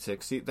Xbox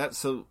 360.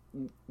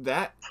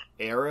 That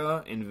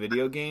era in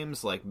video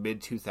games, like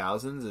mid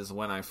 2000s, is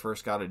when I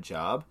first got a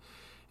job.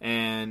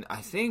 And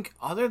I think,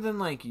 other than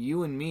like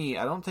you and me,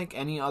 I don't think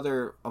any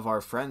other of our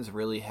friends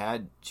really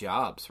had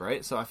jobs,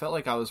 right? So I felt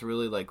like I was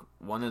really like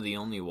one of the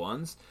only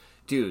ones.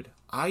 Dude,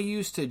 I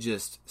used to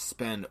just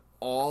spend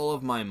all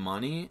of my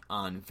money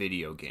on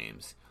video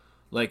games.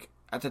 Like,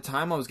 at the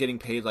time I was getting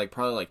paid like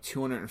probably like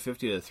 $250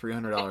 to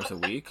 $300 a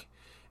week.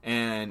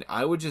 And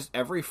I would just,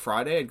 every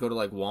Friday, I'd go to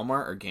like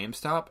Walmart or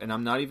GameStop, and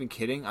I'm not even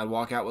kidding, I'd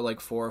walk out with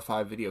like 4 or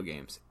 5 video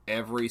games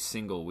every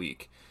single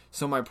week.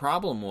 So my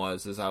problem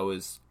was I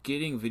was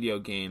getting video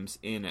games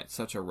in at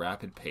such a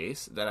rapid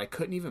pace that I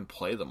couldn't even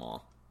play them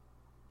all.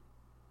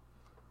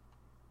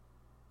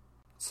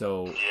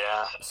 So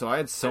I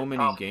had so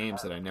many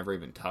games that I never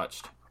even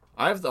touched.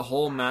 I have the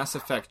whole Mass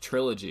Effect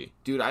trilogy.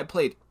 Dude, I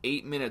played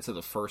 8 minutes of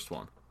the first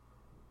one.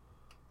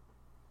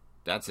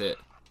 That's it.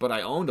 But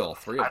I owned all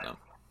 3 of them.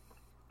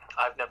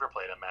 I've never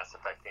played a Mass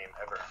Effect game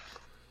ever.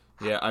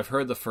 Yeah, I've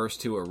heard the first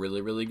two are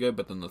really, really good,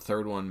 but then the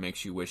third one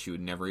makes you wish you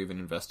had never even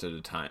invested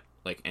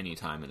any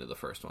time into the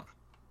first one,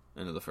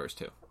 into the first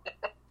two.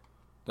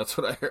 That's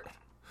what I heard.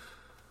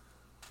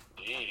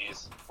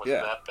 Jeez, was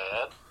it that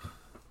bad?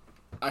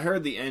 I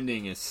heard the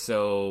ending is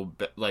so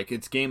like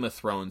it's Game of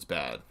Thrones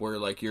bad, where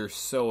like you're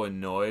so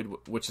annoyed,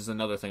 which is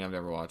another thing I've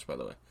never watched, by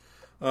the way.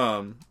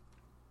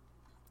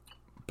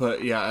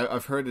 But yeah,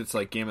 I've heard it's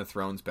like Game of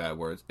Thrones bad,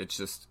 where it's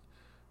just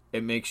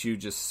it makes you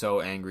just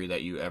so angry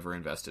that you ever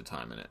invested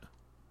time in it.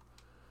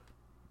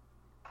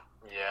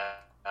 Yeah,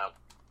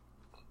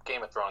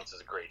 Game of Thrones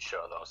is a great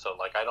show though, so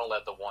like I don't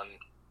let the one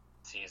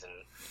season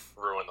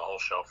ruin the whole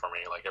show for me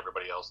like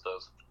everybody else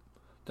does.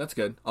 That's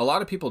good. A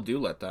lot of people do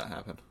let that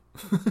happen.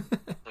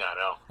 Yeah, I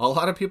know. A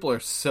lot of people are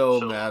so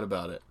mad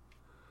about it.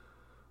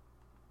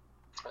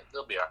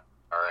 They'll be all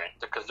right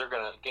because they're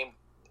gonna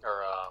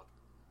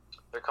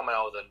they're coming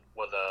out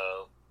with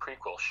a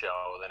prequel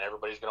show. Then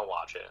everybody's gonna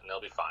watch it and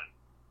they'll be fine.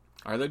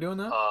 Are they doing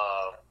that?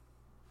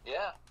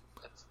 Yeah.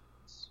 It's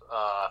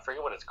I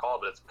forget what it's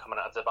called, but it's coming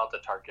out. It's about the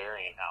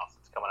Targaryen house.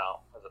 It's coming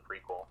out as a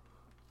prequel.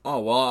 Oh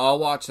well, I'll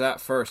watch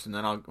that first, and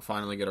then I'll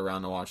finally get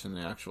around to watching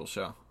the actual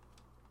show.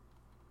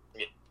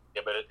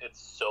 Yeah, but it's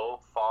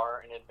so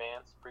far in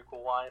advance,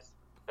 prequel-wise,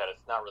 that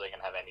it's not really going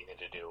to have anything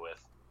to do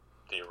with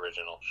the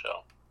original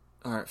show.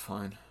 Alright,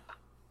 fine.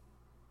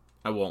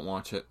 I won't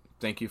watch it.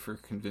 Thank you for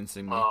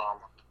convincing me.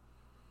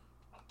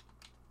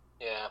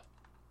 Yeah.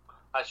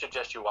 I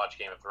suggest you watch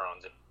Game of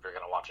Thrones if you're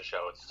going to watch a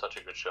show. It's such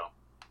a good show.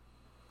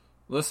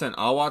 Listen,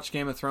 I'll watch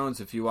Game of Thrones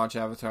if you watch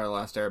Avatar: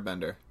 Last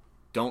Airbender.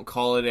 Don't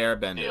call it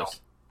Airbenders. Deal.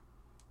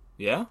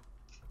 Yeah?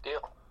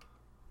 Deal.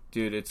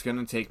 Dude, it's going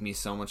to take me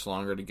so much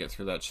longer to get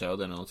through that show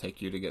than it'll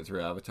take you to get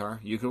through Avatar.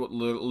 You could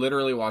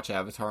literally watch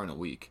Avatar in a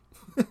week.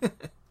 You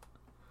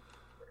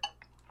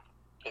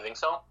think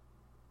so?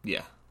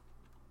 Yeah.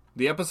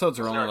 The episodes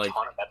are only like... a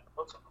ton of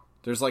episodes?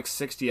 There's like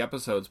 60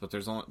 episodes, but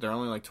they're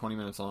only like 20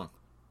 minutes long.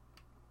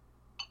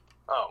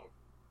 Oh.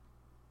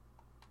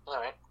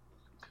 Alright.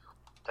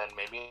 Then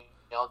maybe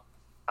I'll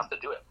have to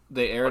do it.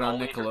 They aired on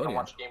Only if you're gonna Nickelodeon.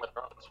 watch Game of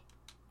Thrones.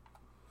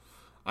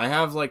 I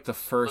have like the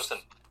first...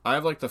 Listen. I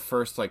have like the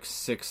first like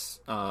 6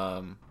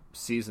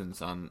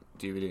 seasons on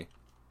DVD.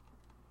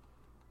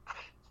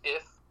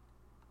 If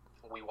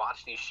we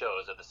watch these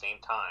shows at the same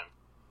time,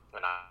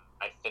 and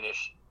I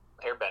finish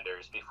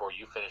Airbenders before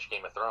you finish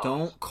Game of Thrones...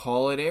 Don't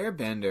call it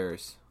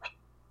Airbenders.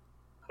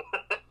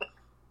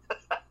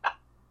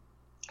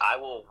 I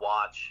will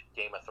watch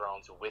Game of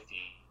Thrones with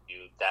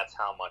you. That's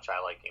how much I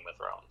like Game of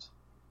Thrones.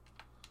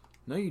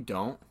 No, you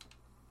don't.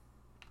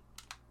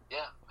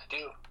 Yeah, I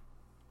do.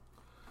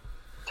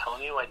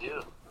 Telling you I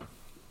do.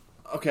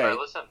 Okay. All right,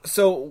 listen.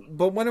 So,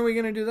 but when are we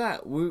going to do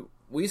that?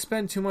 We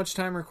spend too much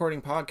time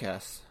recording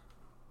podcasts.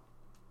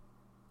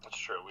 That's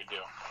true, we do.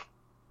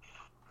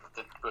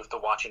 We have to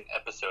watch an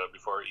episode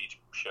before each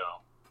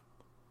show.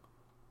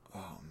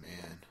 Oh,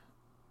 man.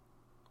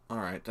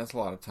 Alright, that's a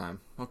lot of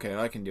time. Okay,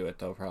 I can do it,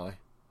 though, probably.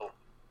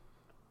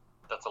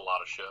 That's a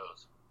lot of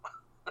shows.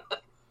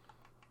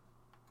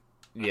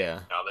 Yeah.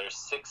 Now, there's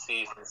 6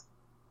 seasons,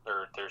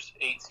 or there's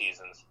 8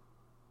 seasons,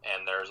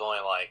 and there's only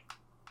like...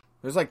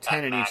 There's like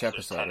 10 in max, each there's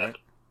episode, 10 right?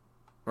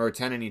 Or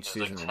 10 in each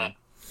There's season, like I 10 mean.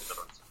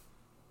 episodes.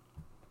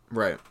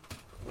 Right.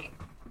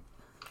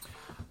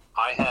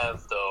 I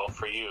have, though,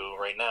 for you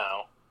right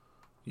now,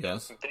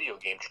 Yes. some video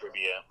game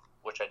trivia,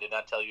 which I did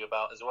not tell you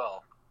about as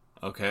well.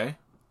 Okay.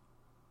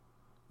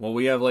 Well,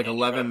 we have like And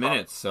 11 you're gonna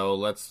minutes, so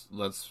let's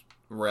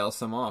rail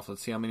some off.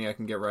 Let's see how many I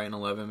can get right in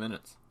 11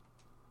 minutes.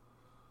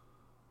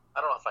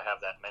 I don't know if I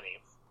have that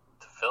many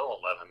to fill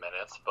 11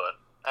 minutes, but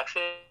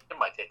actually, it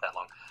might take that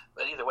long.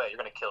 But either way, you're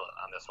going to kill it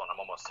on this one. I'm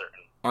almost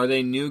certain. Are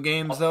they new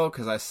games though?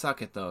 Because I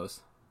suck at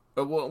those.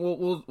 But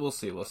we'll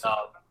see. We'll see.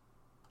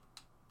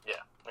 Yeah.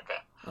 Okay.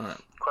 All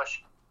right.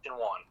 Question 1: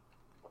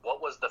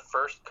 what was the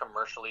first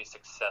commercially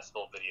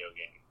successful video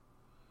game?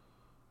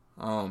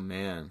 Oh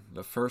man,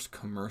 the first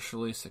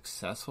commercially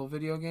successful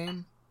video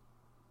game?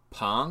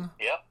 Pong?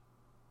 Yep.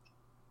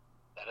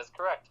 That is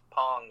correct.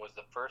 Pong was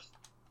the first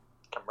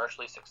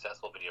commercially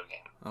successful video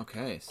game.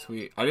 Okay,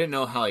 sweet. I didn't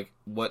know how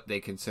what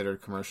they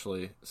considered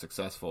commercially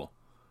successful.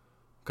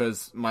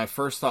 Because my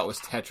first thought was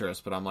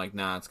Tetris, but I'm like,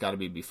 nah, it's got to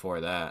be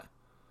before that.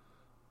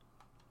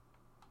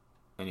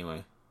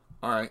 Anyway,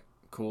 all right,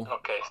 cool.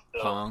 Okay.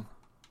 Pong.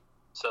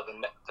 So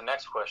the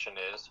next question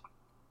is,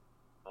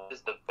 what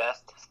is the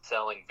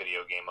best-selling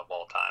video game of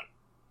all time?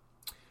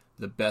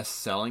 The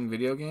best-selling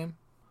video game?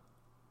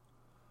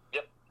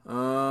 Yep.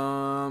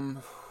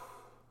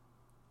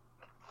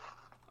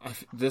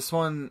 This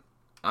one,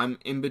 I'm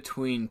in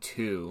between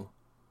 2.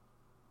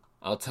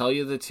 I'll tell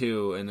you the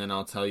 2, and then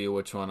I'll tell you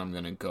which one I'm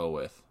going to go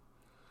with.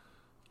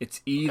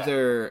 It's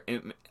either...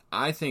 Okay.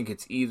 I think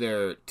it's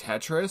either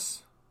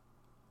Tetris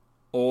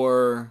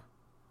or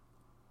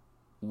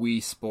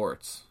Wii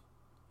Sports.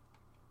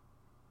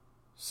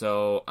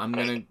 So I'm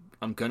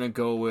gonna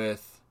go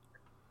with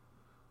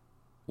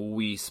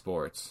Wii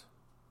Sports.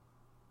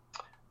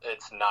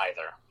 It's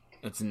neither.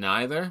 It's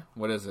neither?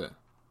 What is it?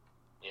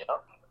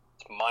 Yep.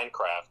 It's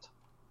Minecraft.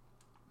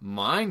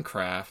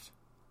 Minecraft?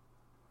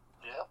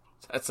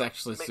 That's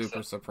actually Makes super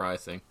sense.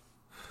 surprising.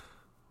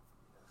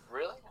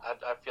 Really?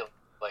 I feel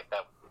like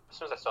that. As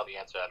soon as I saw the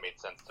answer, that made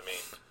sense to me.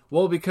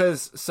 Well,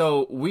 because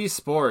so Wii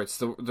Sports,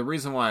 the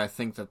reason why I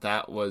think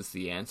that was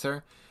the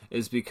answer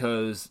is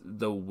because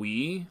the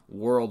Wii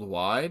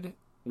worldwide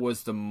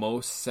was the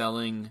most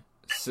selling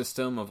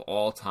system of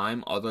all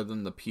time, other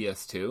than the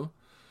PS2,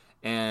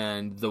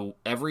 and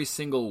every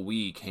single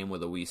Wii came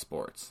with a Wii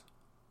Sports,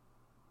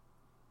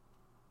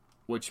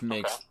 which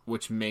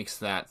makes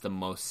that the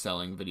most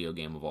selling video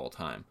game of all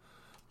time.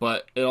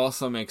 But it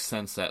also makes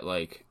sense that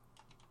like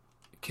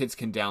kids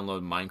can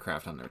download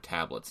Minecraft on their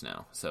tablets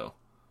now, so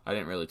I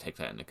didn't really take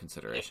that into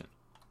consideration.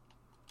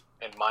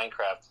 And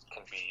Minecraft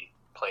can be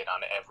played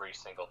on every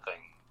single thing,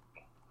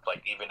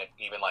 like even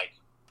like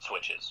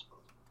Switches.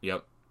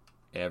 Yep,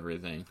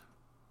 everything.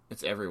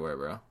 It's everywhere,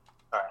 bro. All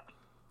right.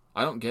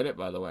 I don't get it,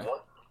 by the way.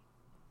 What?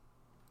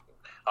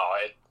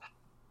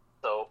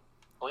 So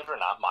believe it or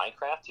not,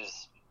 Minecraft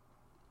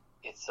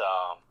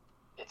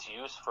it's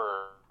used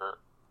for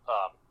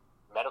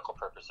medical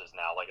purposes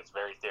now. Like, it's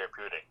very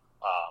therapeutic.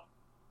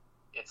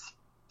 Its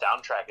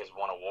soundtrack has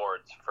won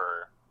awards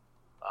for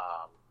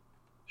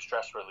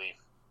stress relief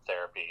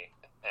therapy,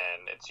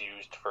 and it's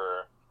used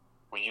for.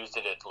 We used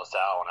it at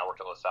LaSalle, and I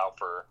worked at LaSalle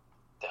to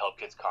help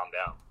kids calm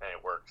down, and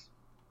it works.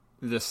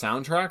 The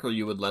soundtrack, or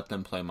you would let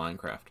them play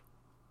Minecraft?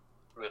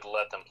 We would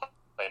let them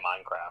play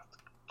Minecraft.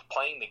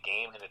 Playing the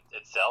game in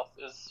itself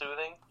is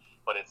soothing,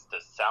 but it's the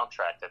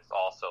soundtrack that's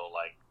also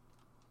like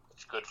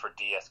it's good for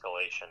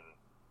de-escalation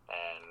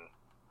and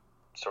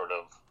sort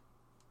of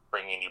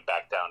bringing you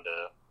back down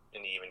to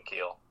an even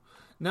keel.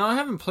 Now, I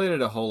haven't played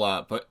it a whole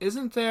lot, but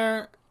isn't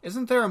there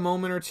a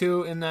moment or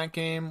two in that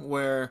game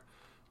where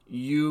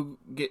you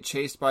get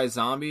chased by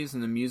zombies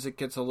and the music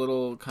gets a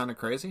little kind of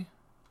crazy?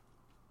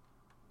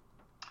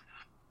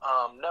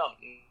 No,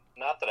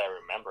 not that I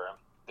remember.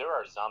 There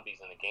are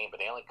zombies in the game, but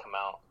they only come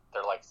out.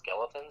 They're like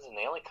skeletons, and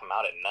they only come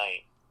out at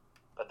night.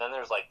 But then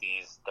there's like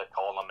these. They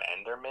call them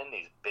Endermen.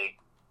 These big,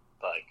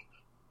 like,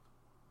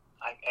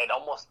 they're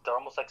almost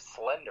like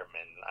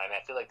Slendermen, and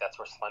I feel like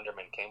that's where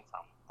Slenderman came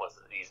from. Was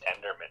these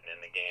Endermen in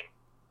the game,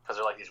 because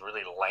they're like these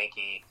really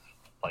lanky,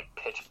 like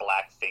pitch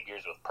black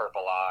figures with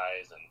purple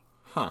eyes, and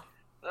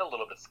they're a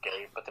little bit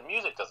scary. But the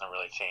music doesn't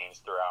really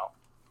change throughout.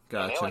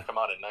 Gotcha. And they only come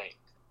out at night.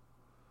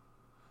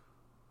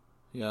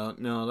 Yeah,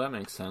 no, that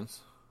makes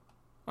sense.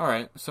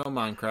 Alright, so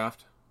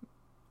Minecraft.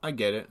 I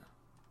get it.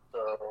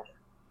 So,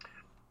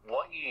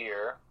 what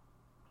year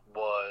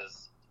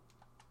was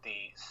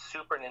the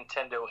Super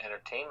Nintendo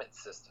Entertainment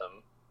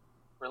System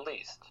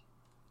released?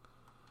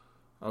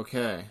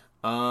 Okay.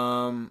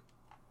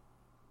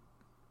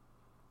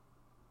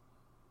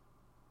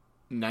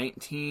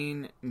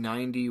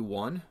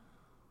 1991?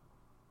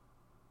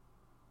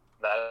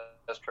 That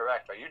is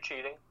correct. Are you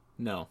cheating?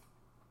 No.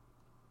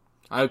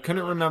 I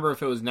couldn't remember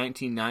if it was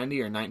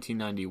 1990 or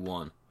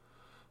 1991,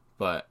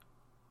 but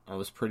I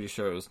was pretty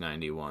sure it was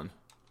 91.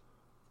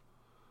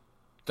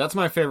 That's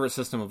my favorite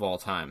system of all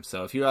time,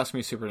 so if you ask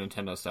me Super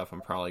Nintendo stuff,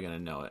 I'm probably going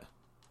to know it.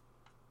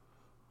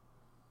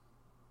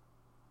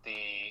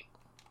 The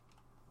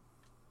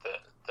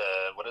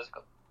what is it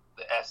called?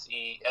 The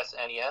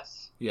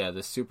SNES? Yeah,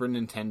 the Super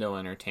Nintendo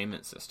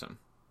Entertainment System.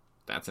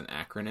 That's an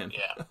acronym.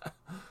 Yeah.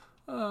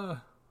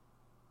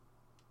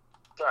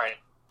 Sorry.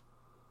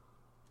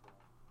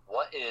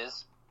 What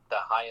is the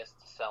highest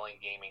selling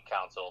gaming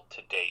console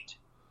to date?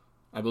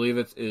 I believe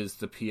it is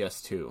the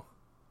PS2.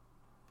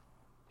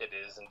 It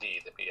is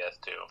indeed the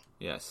PS2.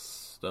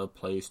 Yes, the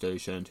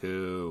PlayStation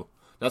 2.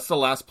 That's the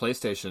last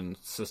PlayStation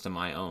system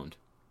I owned.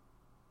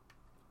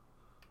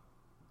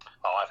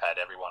 Oh, I've had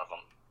every one of them.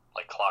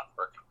 Like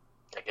clockwork.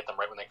 I get them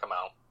right when they come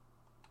out.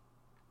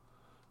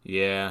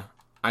 Yeah.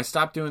 I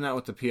stopped doing that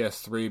with the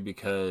PS3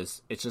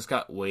 because it just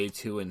got way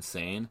too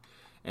insane.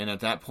 And at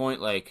that point,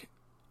 like,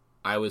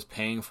 I was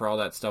paying for all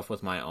that stuff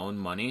with my own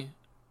money.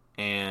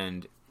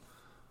 And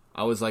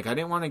I was like, I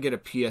didn't want to get a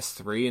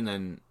PS3 and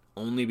then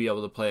only be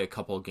able to play a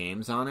couple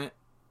games on it.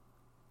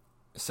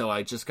 So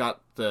I got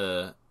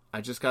the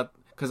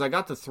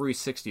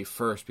 360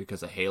 first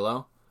because of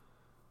Halo.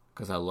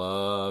 Because I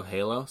love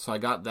Halo. So I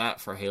got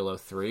that for Halo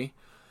 3.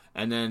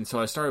 And then, so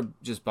I started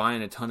just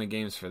buying a ton of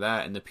games for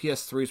that. And the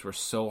PS3s were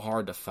so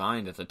hard to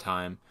find at the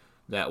time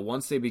that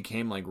once they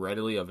became, like,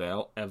 readily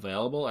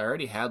available, I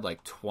already had,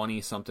 like,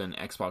 20-something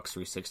Xbox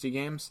 360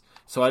 games.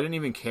 So I didn't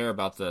even care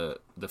about the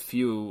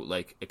few,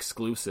 like,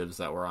 exclusives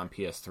that were on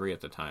PS3 at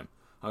the time.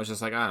 I was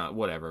just like, I don't know,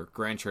 whatever.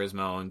 Gran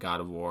Turismo and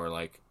God of War,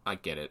 like, I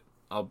get it.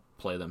 I'll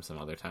play them some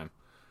other time.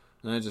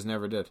 And I just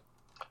never did.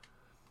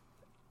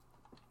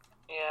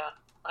 Yeah,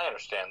 I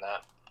understand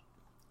that.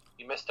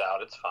 You missed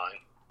out. It's fine.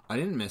 I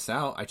didn't miss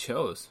out. I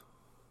chose.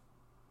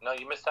 No,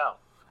 you missed out.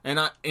 And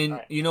right.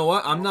 You know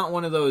what? I'm not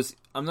one of those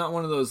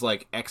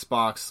like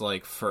Xbox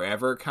like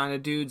forever kind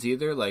of dudes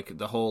either. Like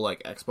the whole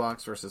like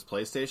Xbox versus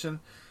PlayStation.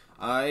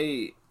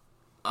 I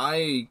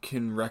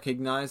can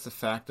recognize the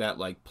fact that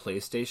like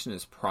PlayStation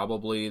is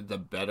probably the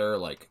better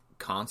like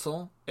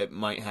console. It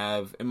might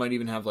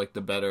even have like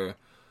the better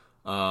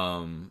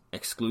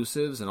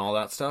exclusives and all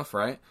that stuff,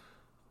 right?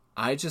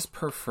 I just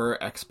prefer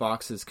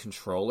Xbox's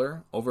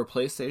controller over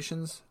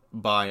PlayStation's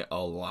by a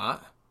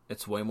lot.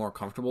 It's way more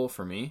comfortable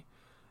for me.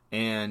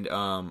 And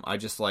I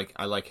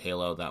like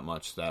Halo that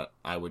much that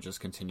I would just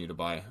continue to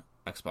buy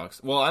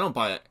Xbox. Well, I don't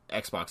buy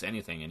Xbox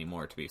anything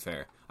anymore, to be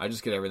fair. I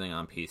just get everything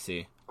on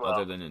PC,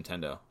 other than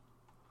Nintendo.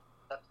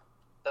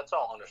 That's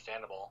all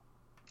understandable.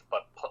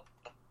 But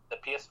the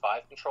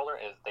PS5 controller,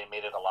 they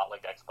made it a lot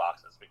like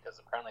Xbox's, because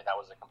apparently that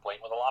was a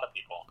complaint with a lot of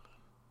people.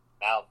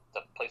 Now,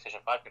 the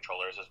PlayStation 5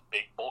 controller is this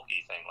big,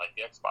 bulky thing like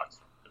the Xbox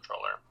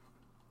controller.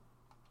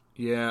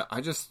 Yeah,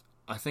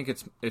 I think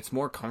it's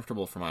more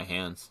comfortable for my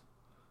hands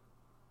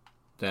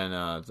than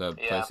the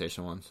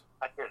PlayStation ones.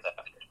 I hear that.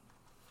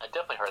 I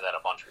definitely heard that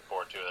a bunch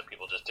before, too, that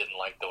people just didn't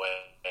like the way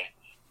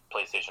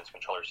PlayStation's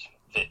controllers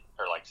fit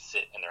or,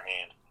 sit in their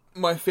hand.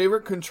 My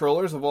favorite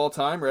controllers of all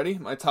time, ready?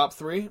 My top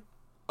 3?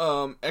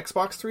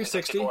 Xbox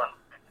 360.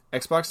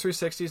 Xbox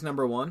 360 is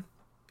number 1.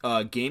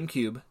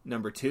 GameCube,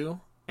 number 2.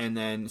 And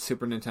then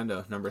Super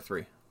Nintendo, number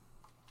 3.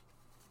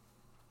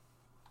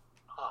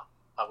 Huh.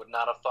 I would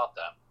not have thought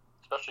that.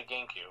 Especially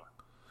GameCube.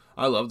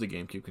 I love the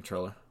GameCube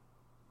controller.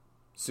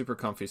 Super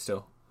comfy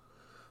still.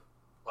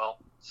 Well,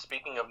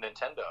 speaking of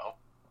Nintendo,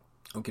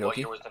 what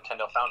year was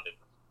Nintendo founded?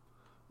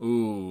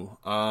 Ooh,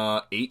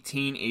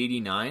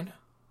 1889?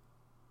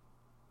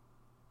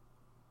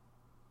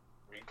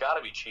 You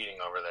gotta be cheating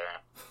over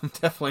there.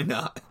 Definitely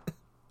not.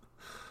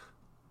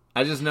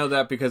 I just know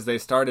that because they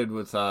started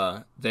with,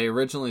 they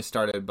originally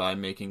started by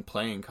making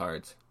playing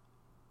cards.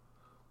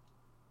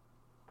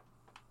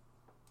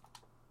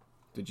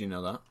 Did you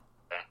know that?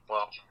 Okay,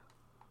 well,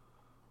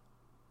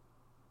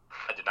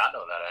 I did not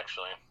know that,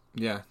 actually.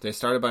 Yeah, they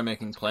started by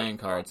making playing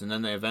cards, and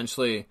then they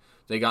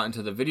got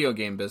into the video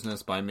game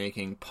business by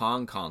making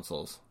Pong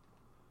consoles.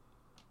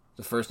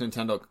 The first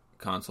Nintendo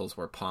consoles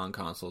were Pong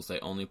consoles. They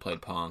only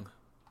played Pong.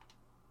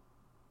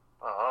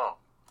 Oh.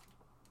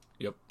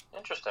 Yep.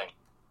 Interesting.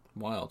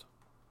 Wild.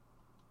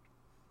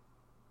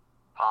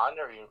 Pong,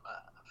 I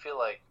feel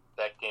like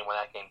that game, when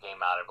that game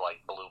came out, it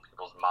blew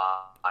people's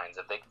minds.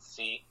 If they could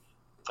see,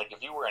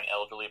 if you were an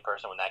elderly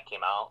person when that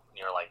came out, and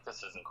you're like,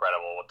 this is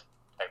incredible what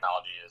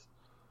technology is.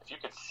 If you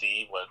could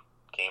see what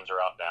games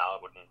are out now,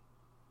 it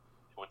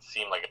would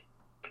seem like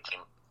a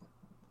dream.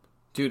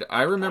 Dude,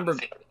 I remember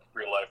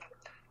real life.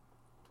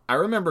 I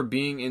remember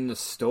being in the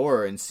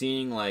store and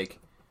seeing Madden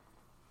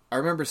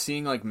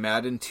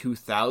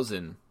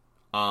 2000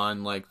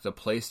 on the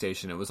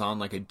PlayStation. It was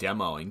on a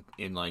demo in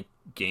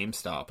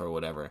GameStop or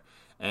whatever,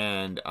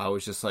 and I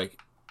was just like,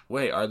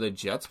 wait, are the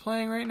Jets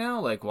playing right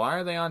now? Why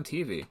are they on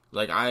TV?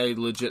 I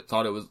legit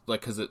thought it was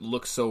because it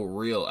looked so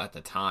real at the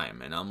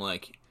time, and I'm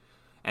like,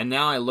 and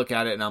now I look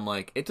at it and I'm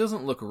like, it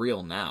doesn't look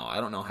real now.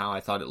 I don't know how I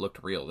thought it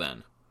looked real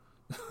then.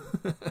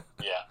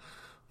 Yeah.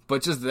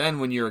 But just then,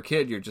 when you're a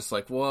kid, you're just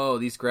like, whoa,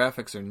 these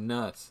graphics are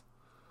nuts.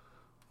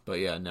 But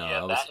yeah, no.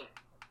 Yeah,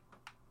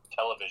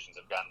 televisions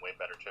have gotten way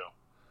better too.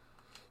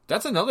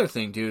 That's another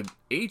thing, dude.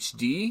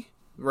 HD,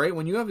 right?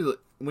 When you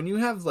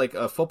have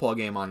a football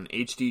game on an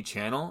HD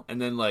channel, and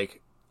then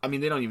they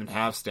don't even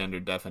have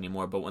standard def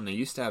anymore, but when they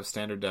used to have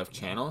standard def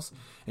channels,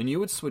 and you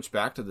would switch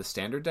back to the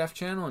standard def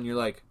channel, and you're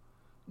like,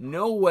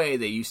 no way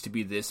they used to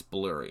be this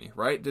blurry,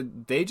 right?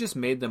 They just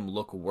made them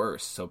look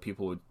worse so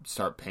people would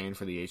start paying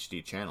for the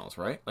HD channels,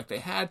 right? They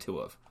had to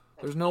have.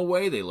 There's no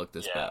way they look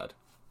this bad.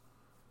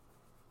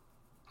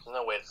 There's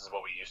no way this is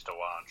what we used to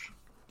watch.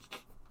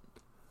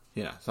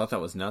 Yeah, I thought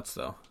that was nuts,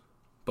 though.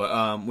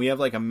 But we have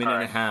a minute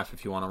and a half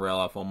if you want to rail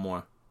off one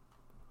more.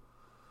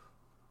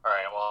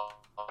 Alright, well,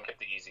 I'll get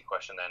the easy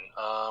question then.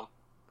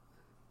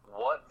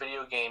 What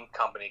video game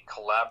company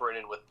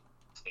collaborated with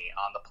Disney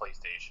on the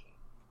PlayStation?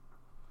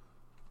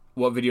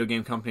 What video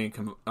game company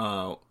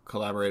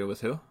collaborated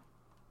with who?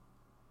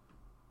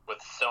 With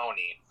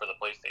Sony for the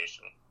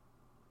PlayStation.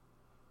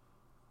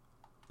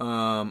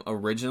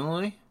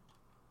 Originally?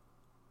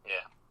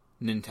 Yeah.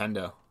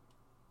 Nintendo.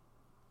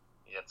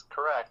 That's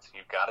correct.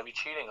 You've got to be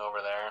cheating over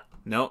there.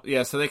 No,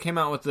 yeah. So they came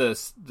out with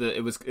this.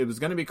 It was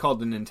going to be called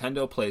the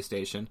Nintendo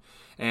PlayStation,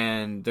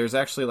 and there's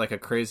actually a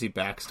crazy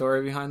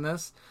backstory behind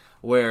this,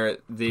 where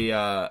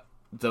the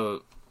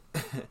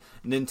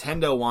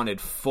Nintendo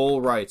wanted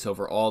full rights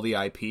over all the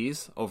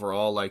IPs, over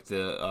all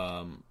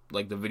the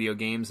video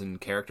games and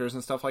characters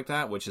and stuff like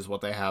that, which is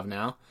what they have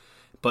now.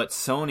 But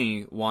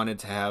Sony wanted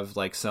to have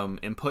some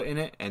input in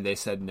it, and they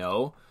said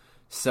no.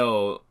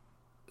 So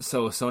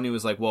Sony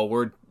was like, well,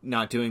 we're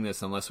not doing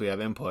this unless we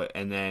have input.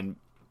 And then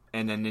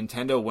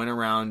Nintendo went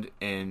around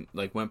and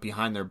went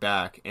behind their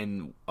back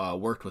and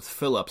worked with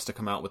Philips to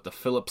come out with the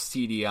Philips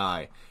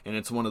CDI, and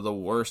it's one of the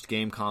worst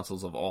game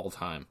consoles of all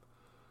time.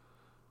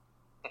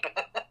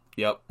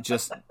 Yep,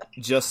 just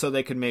so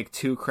they could make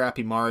 2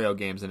 crappy Mario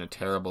games and a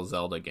terrible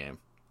Zelda game.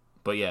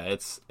 But yeah,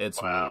 it's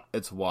wow.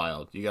 It's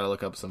wild. You gotta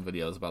look up some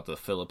videos about the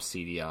Philips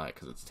CDI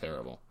because it's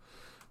terrible.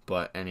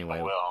 But anyway,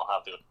 I will. I'll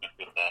have to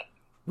do that.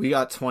 We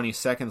got 20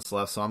 seconds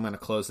left, so I'm going to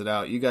close it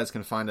out. You guys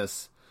can find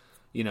us,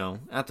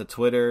 at the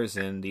Twitters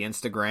and the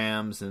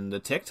Instagrams and the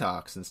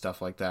TikToks and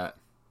stuff like that.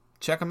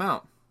 Check them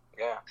out.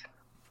 Yeah.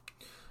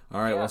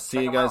 All right, we'll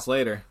see you guys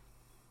later.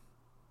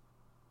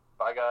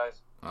 Bye,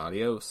 guys.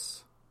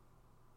 Adios.